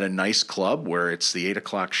 at a nice club where it's the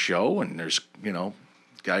 8:00 show and there's,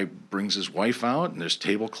 guy brings his wife out and there's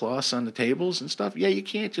tablecloths on the tables and stuff. Yeah, you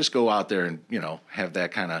can't just go out there and, have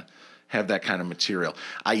that kind of material.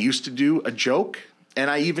 I used to do a joke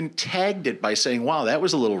and I even tagged it by saying, wow, that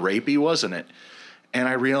was a little rapey, wasn't it? And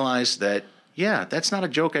I realized that, yeah, that's not a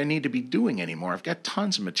joke I need to be doing anymore. I've got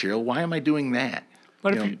tons of material. Why am I doing that?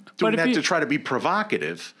 To try to be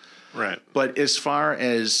provocative. Right. But as far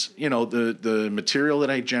as, the material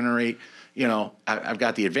that I generate, I've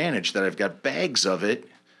got the advantage that I've got bags of it.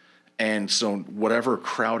 And so whatever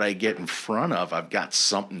crowd I get in front of, I've got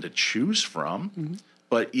something to choose from. Mm-hmm.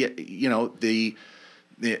 But, the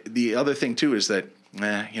other thing, too, is that,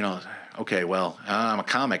 okay, well, I'm a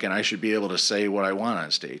comic and I should be able to say what I want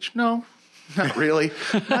on stage. No. Not really.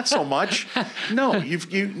 Not so much. No, you've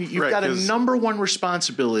got a number one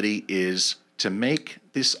responsibility is to make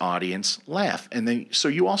this audience laugh. And then, so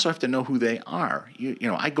you also have to know who they are.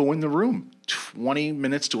 I go in the room 20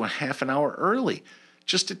 minutes to a half an hour early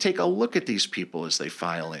just to take a look at these people as they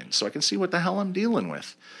file in so I can see what the hell I'm dealing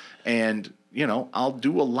with. And,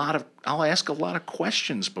 I'll ask a lot of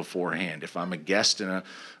questions beforehand. If I'm a guest in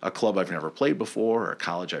a club I've never played before or a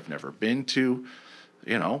college I've never been to,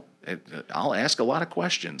 I'll ask a lot of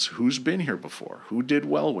questions. Who's been here before? Who did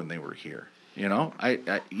well when they were here?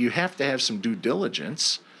 You have to have some due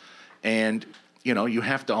diligence, and you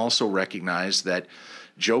have to also recognize that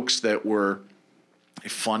jokes that were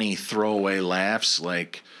funny throwaway laughs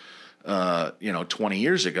like 20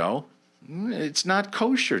 years ago, it's not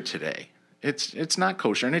kosher today. It's not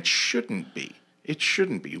kosher, and it shouldn't be. It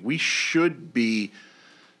shouldn't be. We should be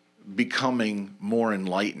becoming more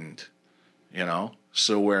enlightened.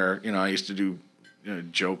 So where, I used to do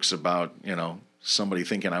jokes about, somebody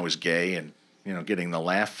thinking I was gay and, getting the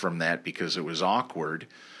laugh from that because it was awkward.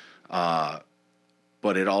 But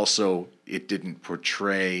it didn't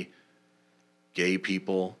portray gay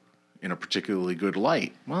people in a particularly good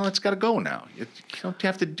light. Well, it's got to go now. You don't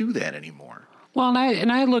have to do that anymore. Well,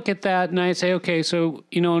 and I look at that and I say, okay, so,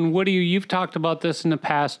 and Woody, you've talked about this in the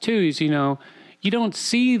past too, is, you don't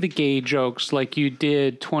see the gay jokes like you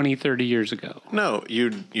did 20, 30 years ago. No,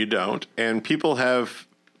 you don't. And people have,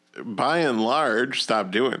 by and large,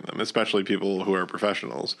 stopped doing them, especially people who are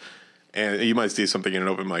professionals. And you might see something in an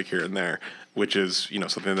open mic here and there, which is,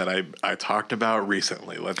 something that I talked about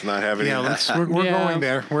recently. Let's not have any. Yeah, we're Yeah. going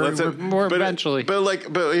there. More eventually.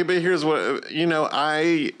 But here's what,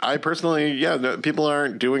 I personally, people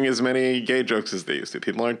aren't doing as many gay jokes as they used to.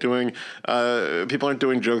 People aren't doing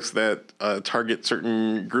jokes that target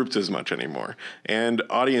certain groups as much anymore. And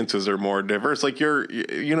audiences are more diverse. Like you're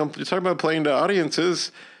talking about playing to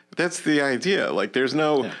audiences. That's the idea. Like there's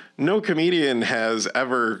no comedian has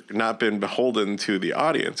ever not been beholden to the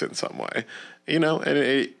audience in some way, and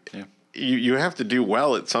you have to do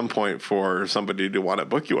well at some point for somebody to want to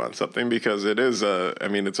book you on something, because it is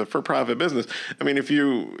it's a for-profit business. I mean,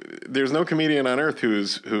 there's no comedian on earth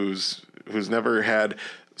who's never had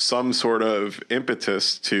some sort of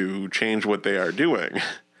impetus to change what they are doing,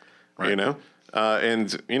 right. And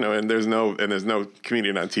there's no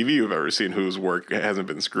comedian on TV you've ever seen whose work hasn't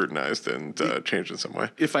been scrutinized and changed in some way.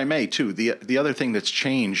 If I may, too, the other thing that's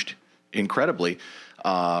changed incredibly,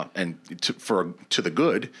 and to the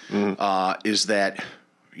good, is that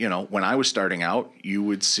when I was starting out, you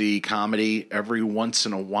would see comedy every once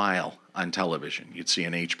in a while on television. You'd see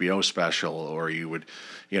an HBO special, or you'd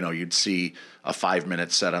see a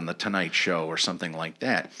 5-minute set on the Tonight Show or something like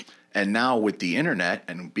that. And now with the internet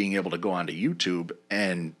and being able to go onto YouTube,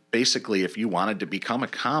 and basically if you wanted to become a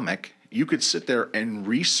comic, you could sit there and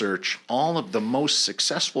research all of the most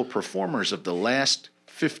successful performers of the last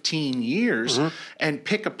 15 years and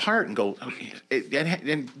pick apart and go,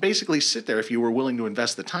 and basically sit there, if you were willing to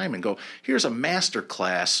invest the time, and go, here's a master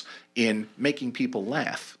class in making people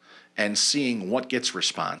laugh and seeing what gets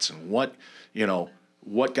response and what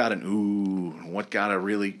got an ooh, and what got a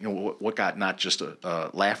really, what got not just a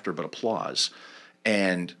laughter but applause.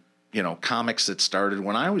 And comics that started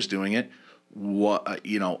when I was doing it,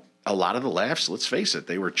 a lot of the laughs, let's face it,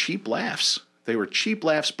 they were cheap laughs. They were cheap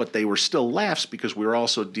laughs, but they were still laughs because we were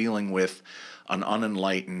also dealing with an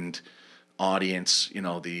unenlightened audience.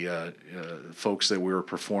 The folks that we were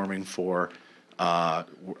performing for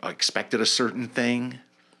expected a certain thing,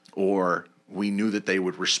 or we knew that they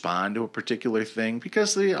would respond to a particular thing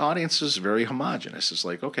because the audience is very homogenous. It's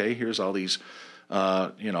like, okay, here's all these,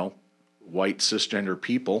 white cisgender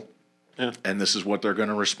people, and this is what they're going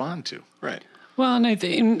to respond to. Right. Well,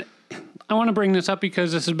 and I want to bring this up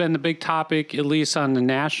because this has been the big topic, at least on the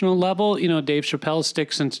national level. Dave Chappelle's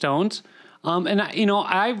Sticks and Stones. And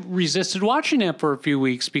I resisted watching it for a few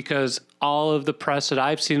weeks because all of the press that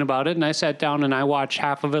I've seen about it, and I sat down and I watched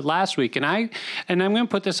half of it last week. And I'm going to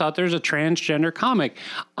put this out there as a transgender comic.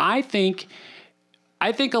 I think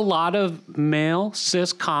a lot of male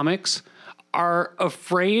cis comics are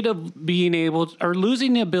afraid of being able or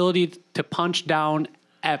losing the ability to punch down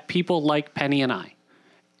at people like Penny and I.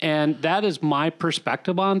 And that is my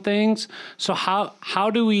perspective on things. So how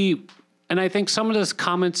do we? And I think some of those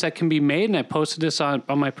comments that can be made, and I posted this on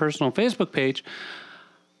my personal Facebook page,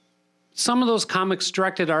 some of those comics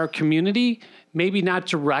directed at our community, maybe not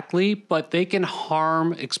directly, but they can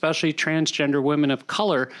harm especially transgender women of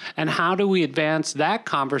color. And how do we advance that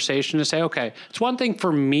conversation to say, okay, it's one thing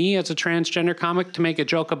for me as a transgender comic to make a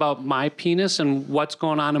joke about my penis and what's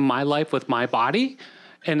going on in my life with my body.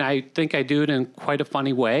 And I think I do it in quite a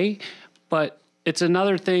funny way. But it's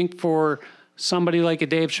another thing for somebody like a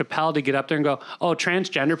Dave Chappelle to get up there and go, oh,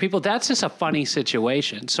 transgender people, that's just a funny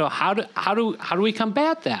situation. So how do we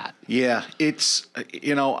combat that? Yeah, it's,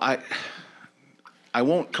 I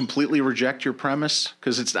won't completely reject your premise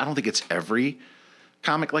because I don't think it's every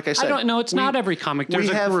comic. Like I said, I don't know. It's not every comic.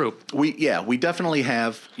 There's a group. We definitely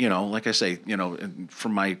have, like I say,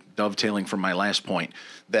 from my dovetailing from my last point,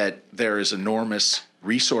 that there is enormous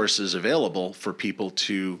resources available for people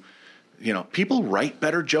to, people write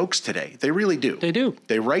better jokes today. They really do. They do.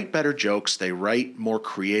 They write better jokes. They write more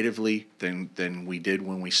creatively than we did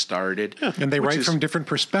when we stared. Yeah. And they write from different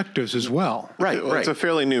perspectives as well. Right, Well, right. It's a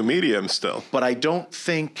fairly new medium still. But I don't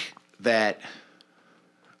think that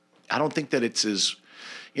it's as,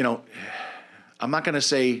 I'm not going to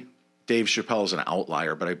say Dave Chappelle is an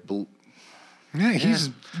outlier, but Yeah, he's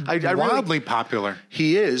wildly popular.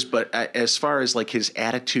 He is, but as far as like his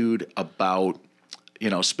attitude about,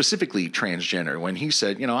 specifically transgender, when he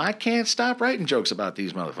said, I can't stop writing jokes about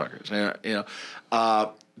these motherfuckers,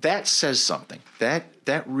 that says something.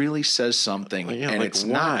 That really says something, Well, yeah, and like, it's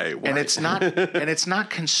why? not, and it's not, and it's not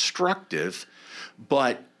constructive.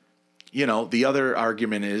 But the other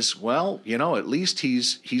argument is, well, at least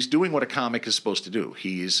he's doing what a comic is supposed to do.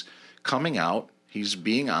 He's coming out. He's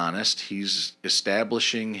being honest. He's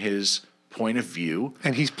establishing his point of view.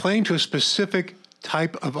 And he's playing to a specific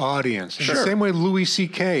type of audience. In Sure. the same way Louis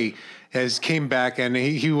C.K. has came back and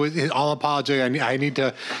he was all apologetic. I need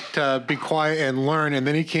to be quiet and learn. And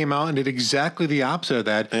then he came out and did exactly the opposite of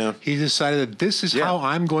that. Yeah. He decided that this is how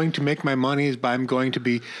I'm going to make my money is by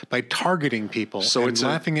targeting people and it's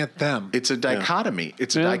laughing at them. It's a dichotomy.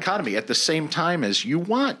 It's a dichotomy at the same time as you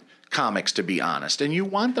want comics to be honest and you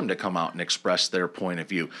want them to come out and express their point of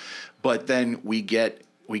view. But then we get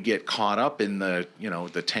caught up in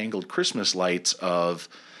the tangled Christmas lights of,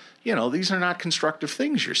 these are not constructive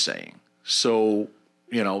things you're saying. So,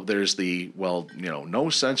 there's the, no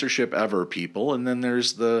censorship ever people. And then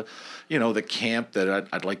there's the, the camp that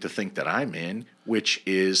I'd like to think that I'm in, which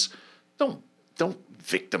is don't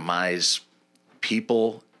victimize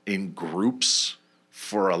people in groups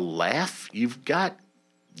for a laugh. You've got,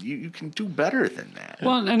 you can do better than that.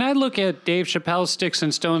 Well, and I look at Dave Chappelle's Sticks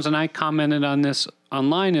and Stones, and I commented on this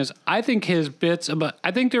online, is I think his bits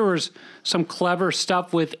I think there was some clever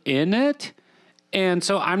stuff within it. And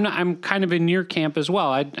so I'm kind of in your camp as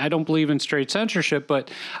well. I don't believe in straight censorship,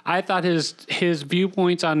 but I thought his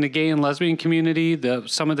viewpoints on the gay and lesbian community,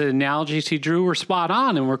 some of the analogies he drew were spot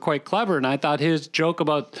on and were quite clever. And I thought his joke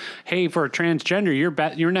about, hey, for a transgender,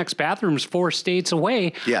 your next bathroom's 4 states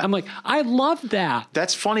away. Yeah. I'm like, I love that.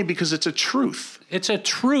 That's funny because it's a truth. It's a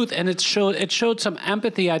truth, and it showed some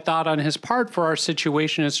empathy, I thought, on his part for our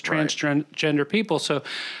situation as transgender people. So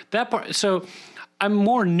that part, I'm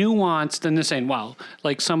more nuanced than this saying, well,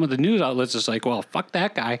 like some of the news outlets is like, well, fuck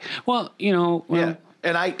that guy. Well, yeah.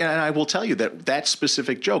 And I will tell you that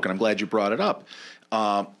specific joke, and I'm glad you brought it up.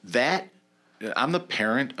 That I'm the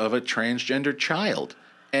parent of a transgender child,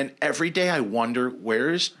 and every day I wonder,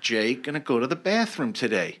 where is Jay going to go to the bathroom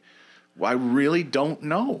today? Well, I really don't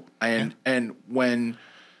know. And when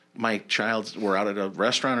my we're out at a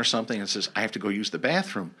restaurant or something and says, I have to go use the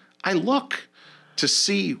bathroom, I look to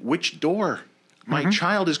see which door my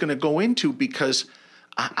child is going to go into because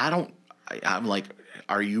I'm like,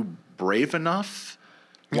 are you brave enough?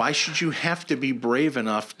 Why should you have to be brave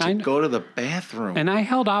enough to go to the bathroom? And I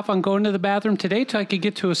held off on going to the bathroom today till I could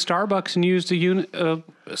get to a Starbucks and use the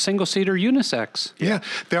single-seater unisex. Yeah,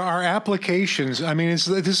 there are applications. I mean,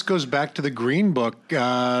 this goes back to the Green Book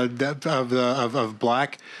of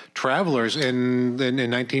black travelers in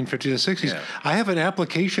 1950s and 60s. Yeah. I have an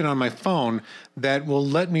application on my phone that will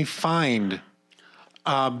let me find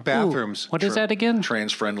bathrooms. Ooh, what is that again?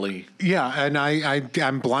 Trans-friendly. Yeah, and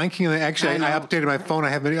I'm blanking. Actually, I updated my phone. I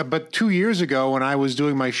haven't. But 2 years ago, when I was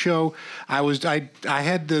doing my show, I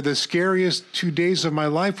had the scariest 2 days of my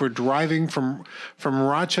life. We're driving from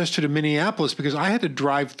Rochester to Minneapolis because I had to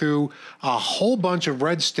drive through a whole bunch of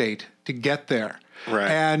red state to get there. Right.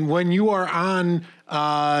 And when you are on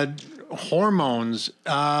hormones,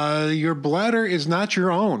 your bladder is not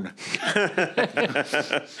your own.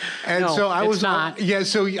 And no, so I was not. Yeah,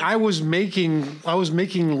 so I was making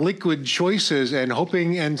liquid choices and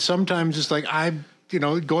hoping, and sometimes just like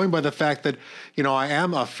going by the fact that I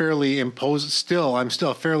am a fairly I'm still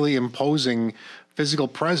a fairly imposing physical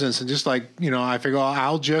presence, and just like I figure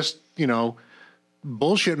I'll just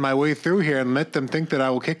bullshit my way through here and let them think that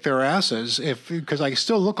I will kick their asses because I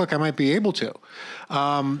still look like I might be able to.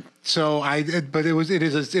 But it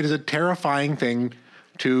is a terrifying thing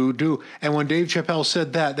to do. And when Dave Chappelle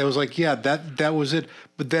said that was like, yeah, that was it.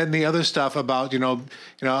 But then the other stuff about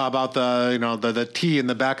about the tea in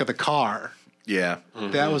the back of the car. Yeah,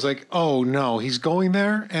 that was like, oh no, he's going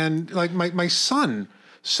there, and like my son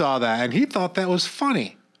saw that and he thought that was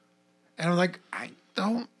funny, and I'm like, I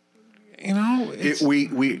don't. We're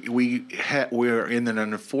in an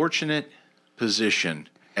unfortunate position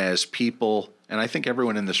as people, and I think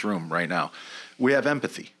everyone in this room right now, we have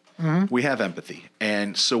empathy. Mm-hmm. We have empathy.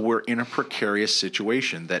 And so we're in a precarious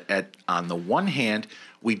situation that on the one hand,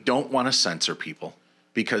 we don't want to censor people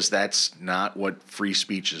because that's not what free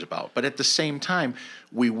speech is about. But at the same time,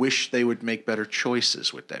 we wish they would make better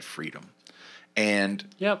choices with that freedom. And,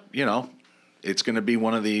 it's going to be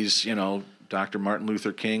one of these, Dr. Martin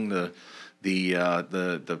Luther King, the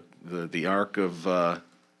arc of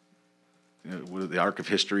the arc of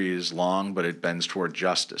history is long, but it bends toward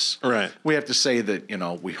justice. Right. We have to say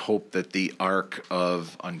that we hope that the arc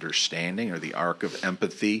of understanding or the arc of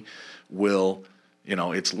empathy will,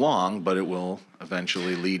 it's long, but it will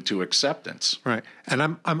eventually lead to acceptance. Right. And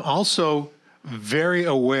I'm also very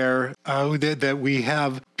aware that we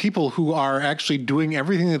have people who are actually doing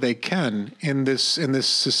everything that they can in this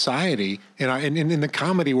society, in the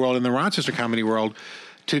comedy world, in the Rochester comedy world,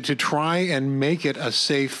 to try and make it a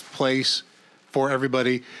safe place for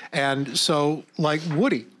everybody. And so, like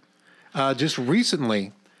Woody, just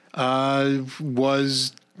recently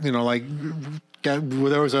was like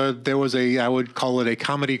there was a I would call it a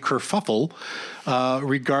comedy kerfuffle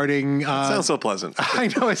regarding. Sounds so pleasant. I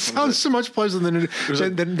know it sounds so much pleasant than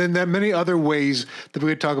that many other ways that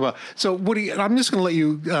we could talk about. So, Woody, I'm just going to let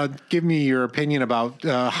you give me your opinion about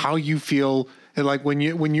how you feel, like when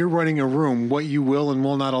you're running a room, what you will and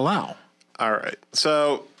will not allow. All right.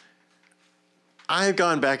 So I've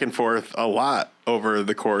gone back and forth a lot over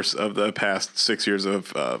the course of the past 6 years of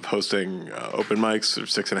hosting open mics, or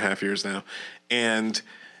 6.5 years now. And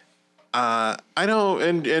I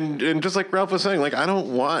don't, and just like Ralph was saying, like, I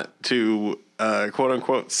don't want to quote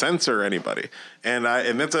unquote censor anybody. And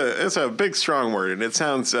it's a big, strong word, and it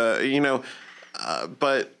sounds, but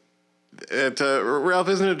Ralph,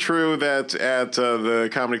 isn't it true that at the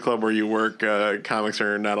comedy club where you work, comics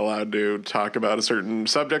are not allowed to talk about a certain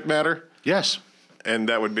subject matter? Yes. And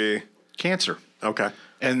that would be Cancer. okay.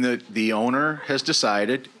 And the owner has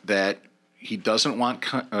decided that he doesn't want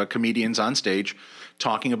comedians on stage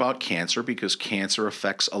talking about cancer because cancer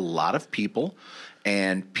affects a lot of people,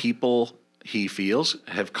 and people, he feels,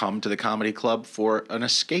 have come to the comedy club for an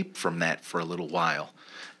escape from that for a little while.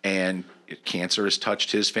 And cancer has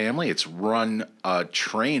touched his family. It's run a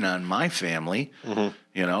train on my family,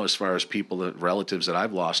 as far as relatives that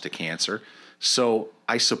I've lost to cancer. So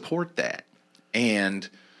I support that. And,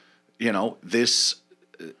 this,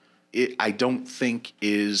 I don't think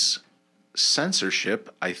is censorship.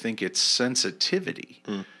 I think it's sensitivity.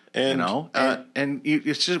 And,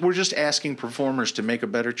 it's just, we're just asking performers to make a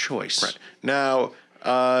better choice. Right. Now,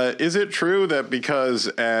 is it true that because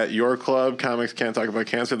at your club comics can't talk about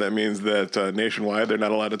cancer, that means that nationwide they're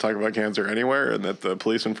not allowed to talk about cancer anywhere, and that the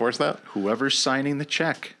police enforce that? Whoever's signing the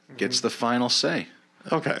check gets the final say.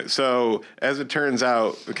 Okay, so as it turns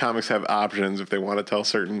out, the comics have options if they want to tell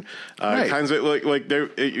certain kinds of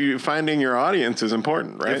finding your audience is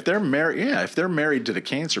important, right? If they're married to the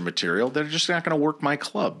cancer material, they're just not going to work my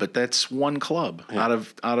club. But that's one club out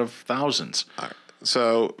of thousands. All right.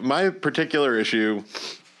 So my particular issue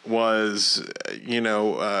was, and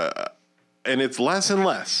it's less and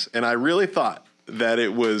less, and I really thought that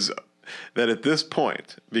it was. That at this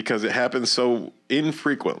point, because it happens so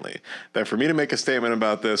infrequently, that for me to make a statement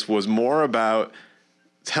about this was more about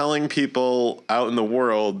telling people out in the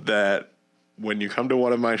world that when you come to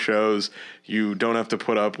one of my shows, you don't have to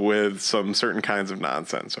put up with some certain kinds of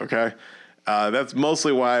nonsense, okay? That's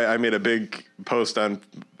mostly why I made a big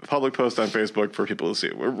public post on Facebook for people to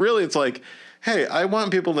see. Really, it's like, hey, I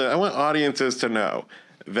want audiences to know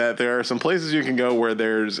that there are some places you can go where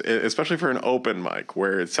there's, especially for an open mic,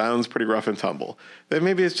 where it sounds pretty rough and tumble, that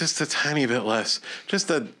maybe it's just a tiny bit less, just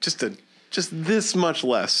this much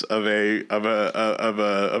less of a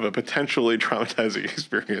potentially traumatizing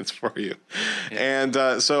experience for you. Yeah. And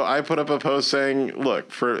so I put up a post saying,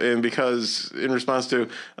 look, because in response to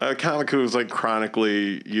a comic who was like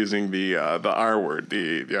chronically using the R word,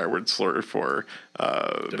 the R word slur for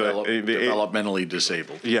developmentally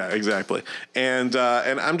disabled. Yeah, exactly. And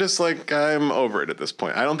I'm just like, I'm over it at this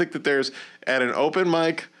point. I don't think that there's, at an open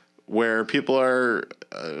mic where people are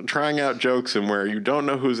trying out jokes and where you don't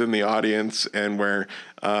know who's in the audience, and where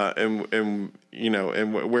and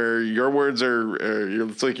where your words are,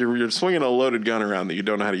 it's like you're swinging a loaded gun around that you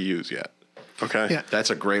don't know how to use yet. Okay. Yeah,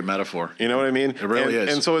 that's a great metaphor. You know what I mean? It really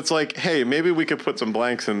is. And so it's like, hey, maybe we could put some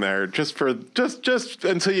blanks in there just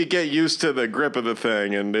until you get used to the grip of the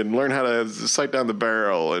thing and learn how to sight down the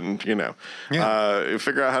barrel and figure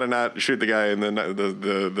out how to not shoot the guy in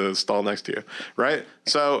the stall next to you, right?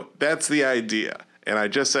 So that's the idea. And I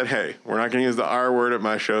just said, hey, we're not going to use the R word at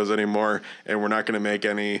my shows anymore, and we're not going to make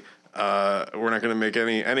any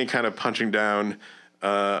kind of punching down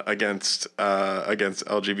against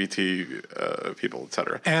LGBT people,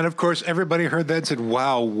 etc. And of course, everybody heard that and said,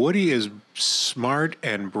 "Wow, Woody is smart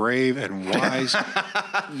and brave and wise."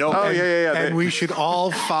 And we should all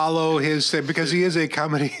follow his, because he is a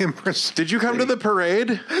comedy impress. Did you come to the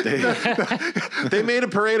parade? They made a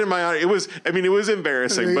parade in my honor. It was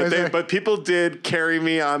embarrassing, but people did carry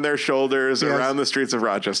me on their shoulders around the streets of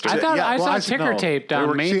Rochester. I saw ticker tape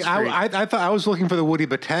down Main Street. I thought I was looking for the Woody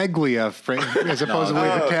Battaglia as opposed to Woody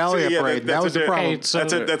Battaglia parade. That was the problem.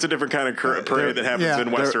 That's a different kind of parade that happens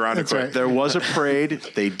in West Irondequoit. Right. There was a parade.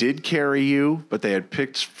 They did carry you, but they had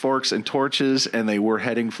pitchforks and torches, and they were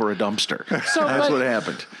heading for a dumpster. That's what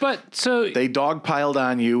happened. They dogpiled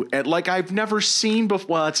on you, and like I've never seen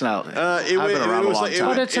before. Well, it's not. I've been around a long time.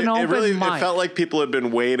 But it's an open mic. It felt like people had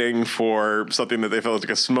been waiting for something that they felt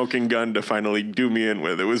like a smoking gun to finally do me in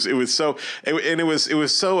with. It was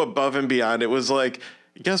so above and beyond. It was like,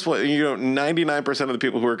 guess what? 99% of the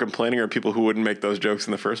people who are complaining are people who wouldn't make those jokes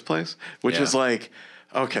in the first place, which is like,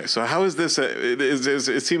 Okay, so how is this?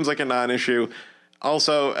 It seems like a non-issue.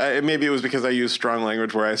 Also, maybe it was because I used strong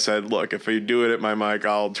language where I said, look, if you do it at my mic,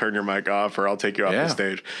 I'll turn your mic off or I'll take you off the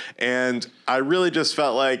stage. And I really just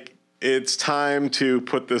felt like it's time to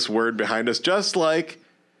put this word behind us, just like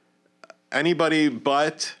anybody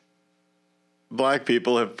but black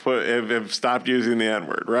people have stopped using the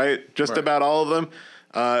N-word, right? Just about all of them.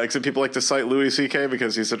 Except people like to cite Louis C.K.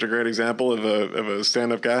 because he's such a great example of a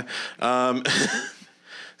stand-up guy.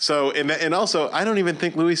 So, and also, I don't even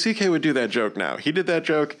think Louis C.K. would do that joke now. He did that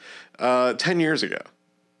joke 10 years ago.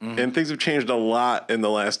 Mm-hmm. And things have changed a lot in the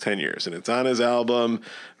last 10 years. And it's on his album,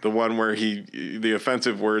 the one where the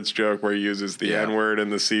offensive words joke where he uses the N-word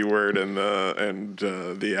and the C word and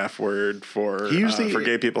the F word for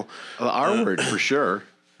gay people. The R word for sure,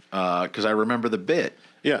 because I remember the bit.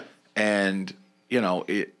 Yeah. And,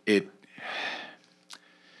 it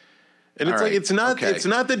and it's it's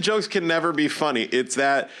not that jokes can never be funny. It's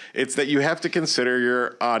that you have to consider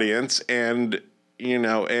your audience and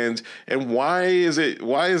why is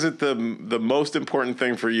it the most important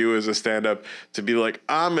thing for you as a stand-up to be like,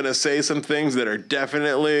 I'm going to say some things that are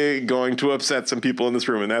definitely going to upset some people in this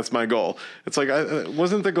room, and that's my goal. It's like,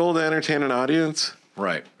 wasn't the goal to entertain an audience?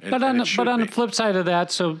 Right. But on the flip side of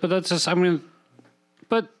that,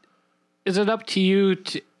 but is it up to you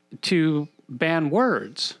to ban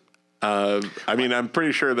words? I mean, I'm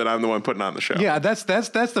pretty sure that I'm the one putting on the show. Yeah, that's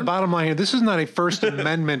the bottom line here. This is not a First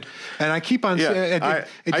Amendment, and I keep on saying I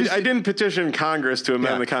didn't petition Congress to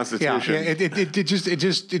amend the Constitution. Yeah,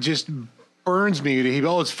 it just burns me to hear,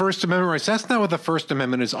 it's First Amendment rights. That's not what the First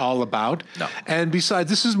Amendment is all about. No. And besides,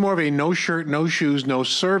 this is more of a no shirt, no shoes, no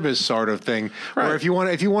service sort of thing. Right. Where if you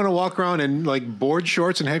want to walk around in like board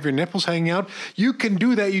shorts and have your nipples hanging out, you can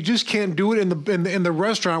do that. You just can't do it in the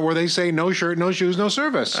restaurant where they say no shirt, no shoes, no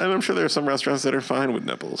service. And I'm sure there are some restaurants that are fine with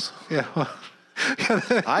nipples. Yeah.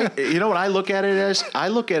 You know what I look at it as? I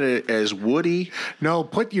look at it as Woody. No,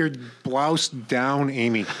 put your blouse down,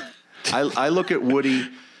 Amy. I look at Woody.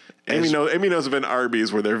 Amy knows of an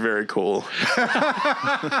Arby's where they're very cool.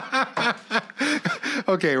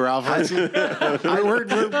 Okay, Ralph. I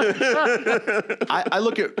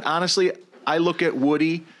look at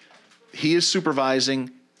Woody. He is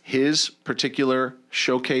supervising his particular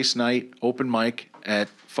showcase night, open mic at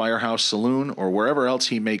Firehouse Saloon or wherever else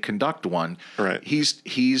he may conduct one. Right.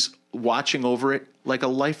 He's watching over it like a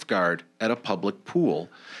lifeguard at a public pool.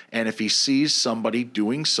 And if he sees somebody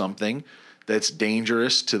doing something that's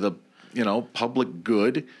dangerous to the, public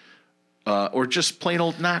good, or just plain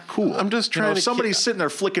old not cool. I'm just trying to somebody's sitting there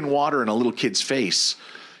flicking water in a little kid's face.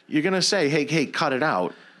 You're gonna say, "Hey, cut it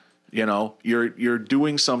out." You're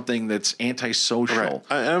doing something that's antisocial.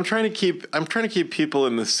 Right. I'm trying to keep people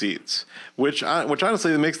in the seats, which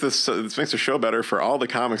honestly makes this makes the show better for all the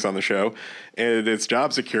comics on the show, and it's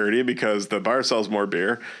job security because the bar sells more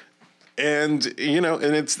beer. And,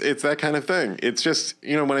 and it's that kind of thing. It's just,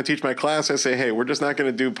 when I teach my class, I say, hey, we're just not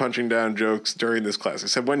going to do punching down jokes during this class. I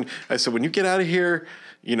said, when you get out of here,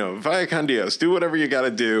 vaya con Dios, do whatever you got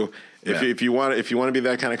to do. If you want to be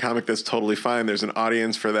that kind of comic, that's totally fine. There's an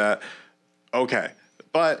audience for that. Okay.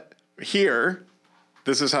 But here,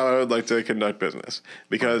 this is how I would like to conduct business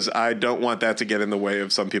because I don't want that to get in the way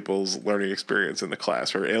of some people's learning experience in the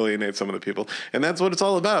class or alienate some of the people. And that's what it's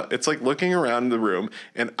all about. It's like looking around the room.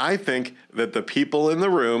 And I think that the people in the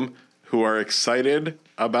room who are excited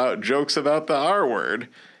about jokes about the R word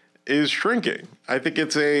is shrinking. I think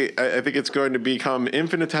it's going to become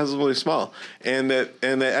infinitesimally small. And that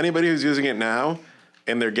anybody who's using it now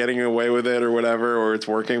and they're getting away with it or whatever, or it's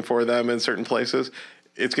working for them in certain places,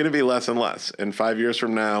 it's going to be less and less. And 5 years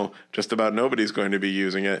from now, just about nobody's going to be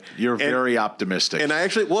using it. You're very optimistic. And I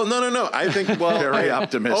actually, no. I think, very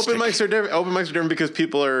optimistic. Open mics are different because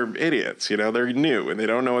people are idiots. They're new and they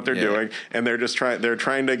don't know what they're doing. And they're just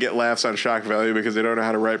trying to get laughs on shock value because they don't know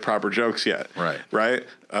how to write proper jokes yet. Right?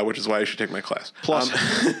 Which is why you should take my class. Plus,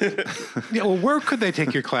 where could they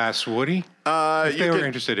take your class, Woody? If they were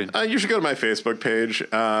interested in. You should go to my Facebook page,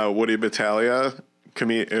 Woody Battaglia.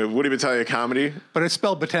 Woody Battaglia Comedy. But it's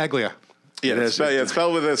spelled Battaglia. Yeah, it's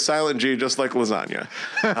spelled with a silent G, just like lasagna.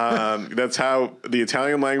 That's how the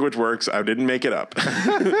Italian language works. I didn't make it up.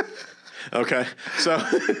 Okay. So,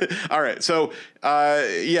 all right. So,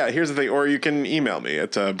 here's the thing. Or you can email me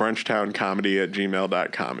at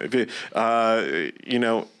brunchtown.comedy@gmail.com. If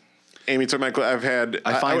Amy took my class.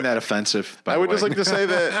 I find that offensive. I would just like to say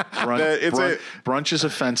that, brunch is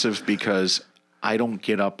offensive because I don't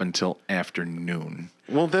get up until afternoon.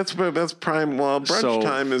 Well, that's prime. Well, brunch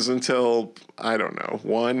time is until, I don't know,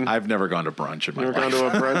 1. I've never gone to brunch in my life. Never gone to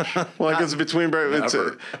a brunch? Well, I guess between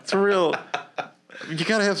brunch, it's a real. You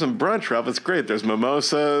gotta have some brunch, Ralph. It's great. There's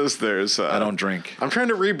mimosas. There's. I don't drink. I'm trying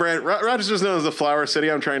to rebrand. Rochester's known as the Flower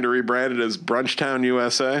City. I'm trying to rebrand it as Brunchtown,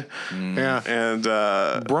 USA. Yeah. And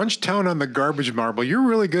Brunch Town on the garbage marble. You're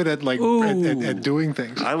really good at at doing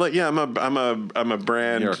things. I'm a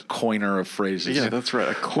brand. You're a coiner of phrases. Yeah, that's right.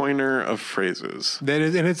 A coiner of phrases. That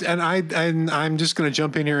is, I'm just going to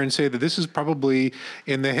jump in here and say that this is probably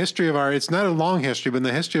in the history of our. It's not a long history, but in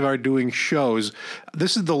the history of our doing shows,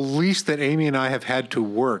 this is the least that Amy and I have had to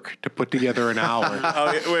work to put together an hour.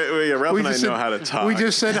 Yeah, Ralph and I know how to talk. We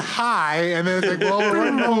just said hi, and then it's like, well, we're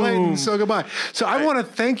running a little late, and so goodbye. So I want to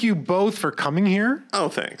thank you both for coming here. Oh,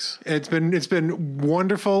 thanks. It's been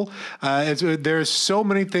wonderful. There's so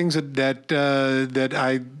many things that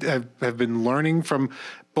I have been learning from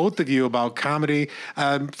both of you about comedy.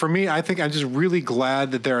 For me, I think I'm just really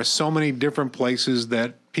glad that there are so many different places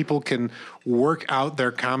that people can work out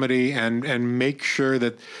their comedy and make sure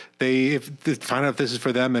that they find out if this is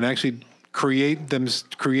for them and actually create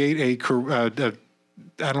a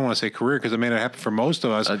I don't want to say career because it may not happen for most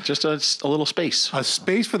of us. Just a little space. A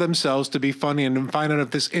space for themselves to be funny and find out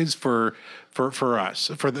if this is for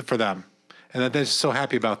us, for them. And that they're so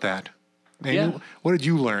happy about that. And Yeah. What did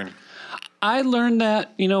you learn? I learned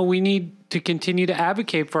that, we need to continue to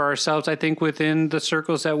advocate for ourselves, I think, within the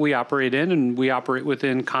circles that we operate in, and we operate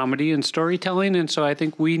within comedy and storytelling. And so I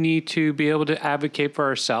think we need to be able to advocate for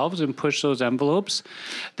ourselves and push those envelopes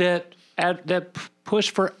that push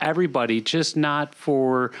for everybody, just not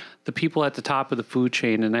for the people at the top of the food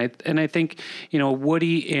chain. And I think,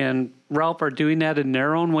 Woody and Ralph are doing that in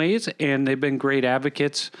their own ways, and they've been great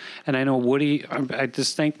advocates. And I know Woody, I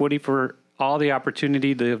just thank Woody for all the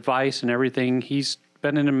opportunity, the advice, and everything. He's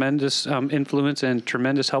been a tremendous influence and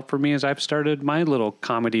tremendous help for me as I've started my little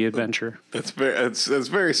comedy adventure. That's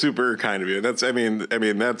very super kind of you. That's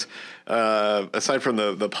aside from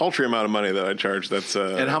the paltry amount of money that I charge. That's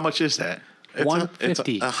And how much is that? It's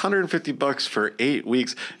 $150. $150 for 8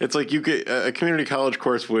 weeks. It's like you get a community college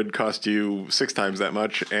course would cost you 6 times that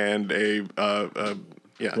much, and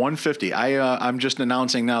yeah. $150. I'm just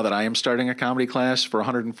announcing now that I am starting a comedy class for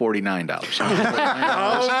 $149.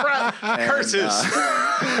 Curses!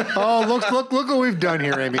 Oh, look what we've done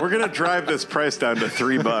here, Amy. We're gonna drive this price down to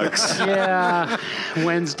 $3. Yeah,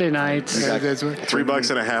 Wednesday nights. $3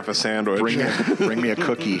 and a half a sandwich. Bring me a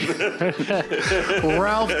cookie.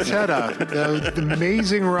 Ralph Tedda, the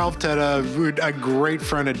amazing Ralph Tedda, a great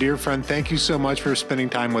friend, a dear friend. Thank you so much for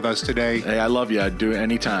spending time with us today. Hey, I love you. I'd do it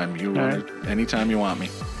anytime. Anytime you want me.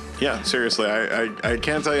 Yeah, seriously, I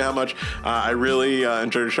can't tell you how much I really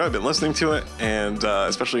enjoyed the show. I've been listening to it, and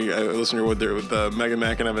especially listening with Megan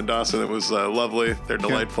Mack and Evan Dawson. It was lovely. They're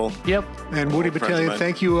delightful. Yep. And Woody Battaglia,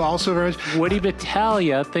 thank you also very much. Woody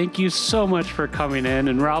Battaglia, thank you so much for coming in.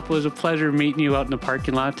 And Ralph, it was a pleasure meeting you out in the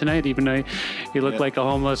parking lot tonight, even though you look like a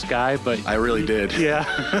homeless guy. But I really did. Yeah.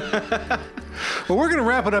 Well, we're going to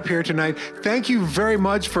wrap it up here tonight. Thank you very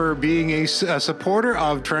much for being a supporter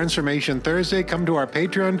of Transformation Thursday. Come to our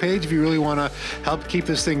Patreon page if you really want to help keep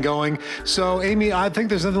this thing going. So, Amy, I think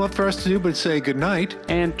there's nothing left for us to do but say good night.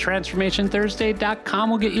 And TransformationThursday.com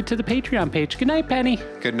will get you to the Patreon page. Good night, Penny.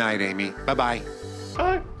 Good night, Amy. Bye-bye.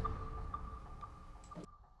 Bye.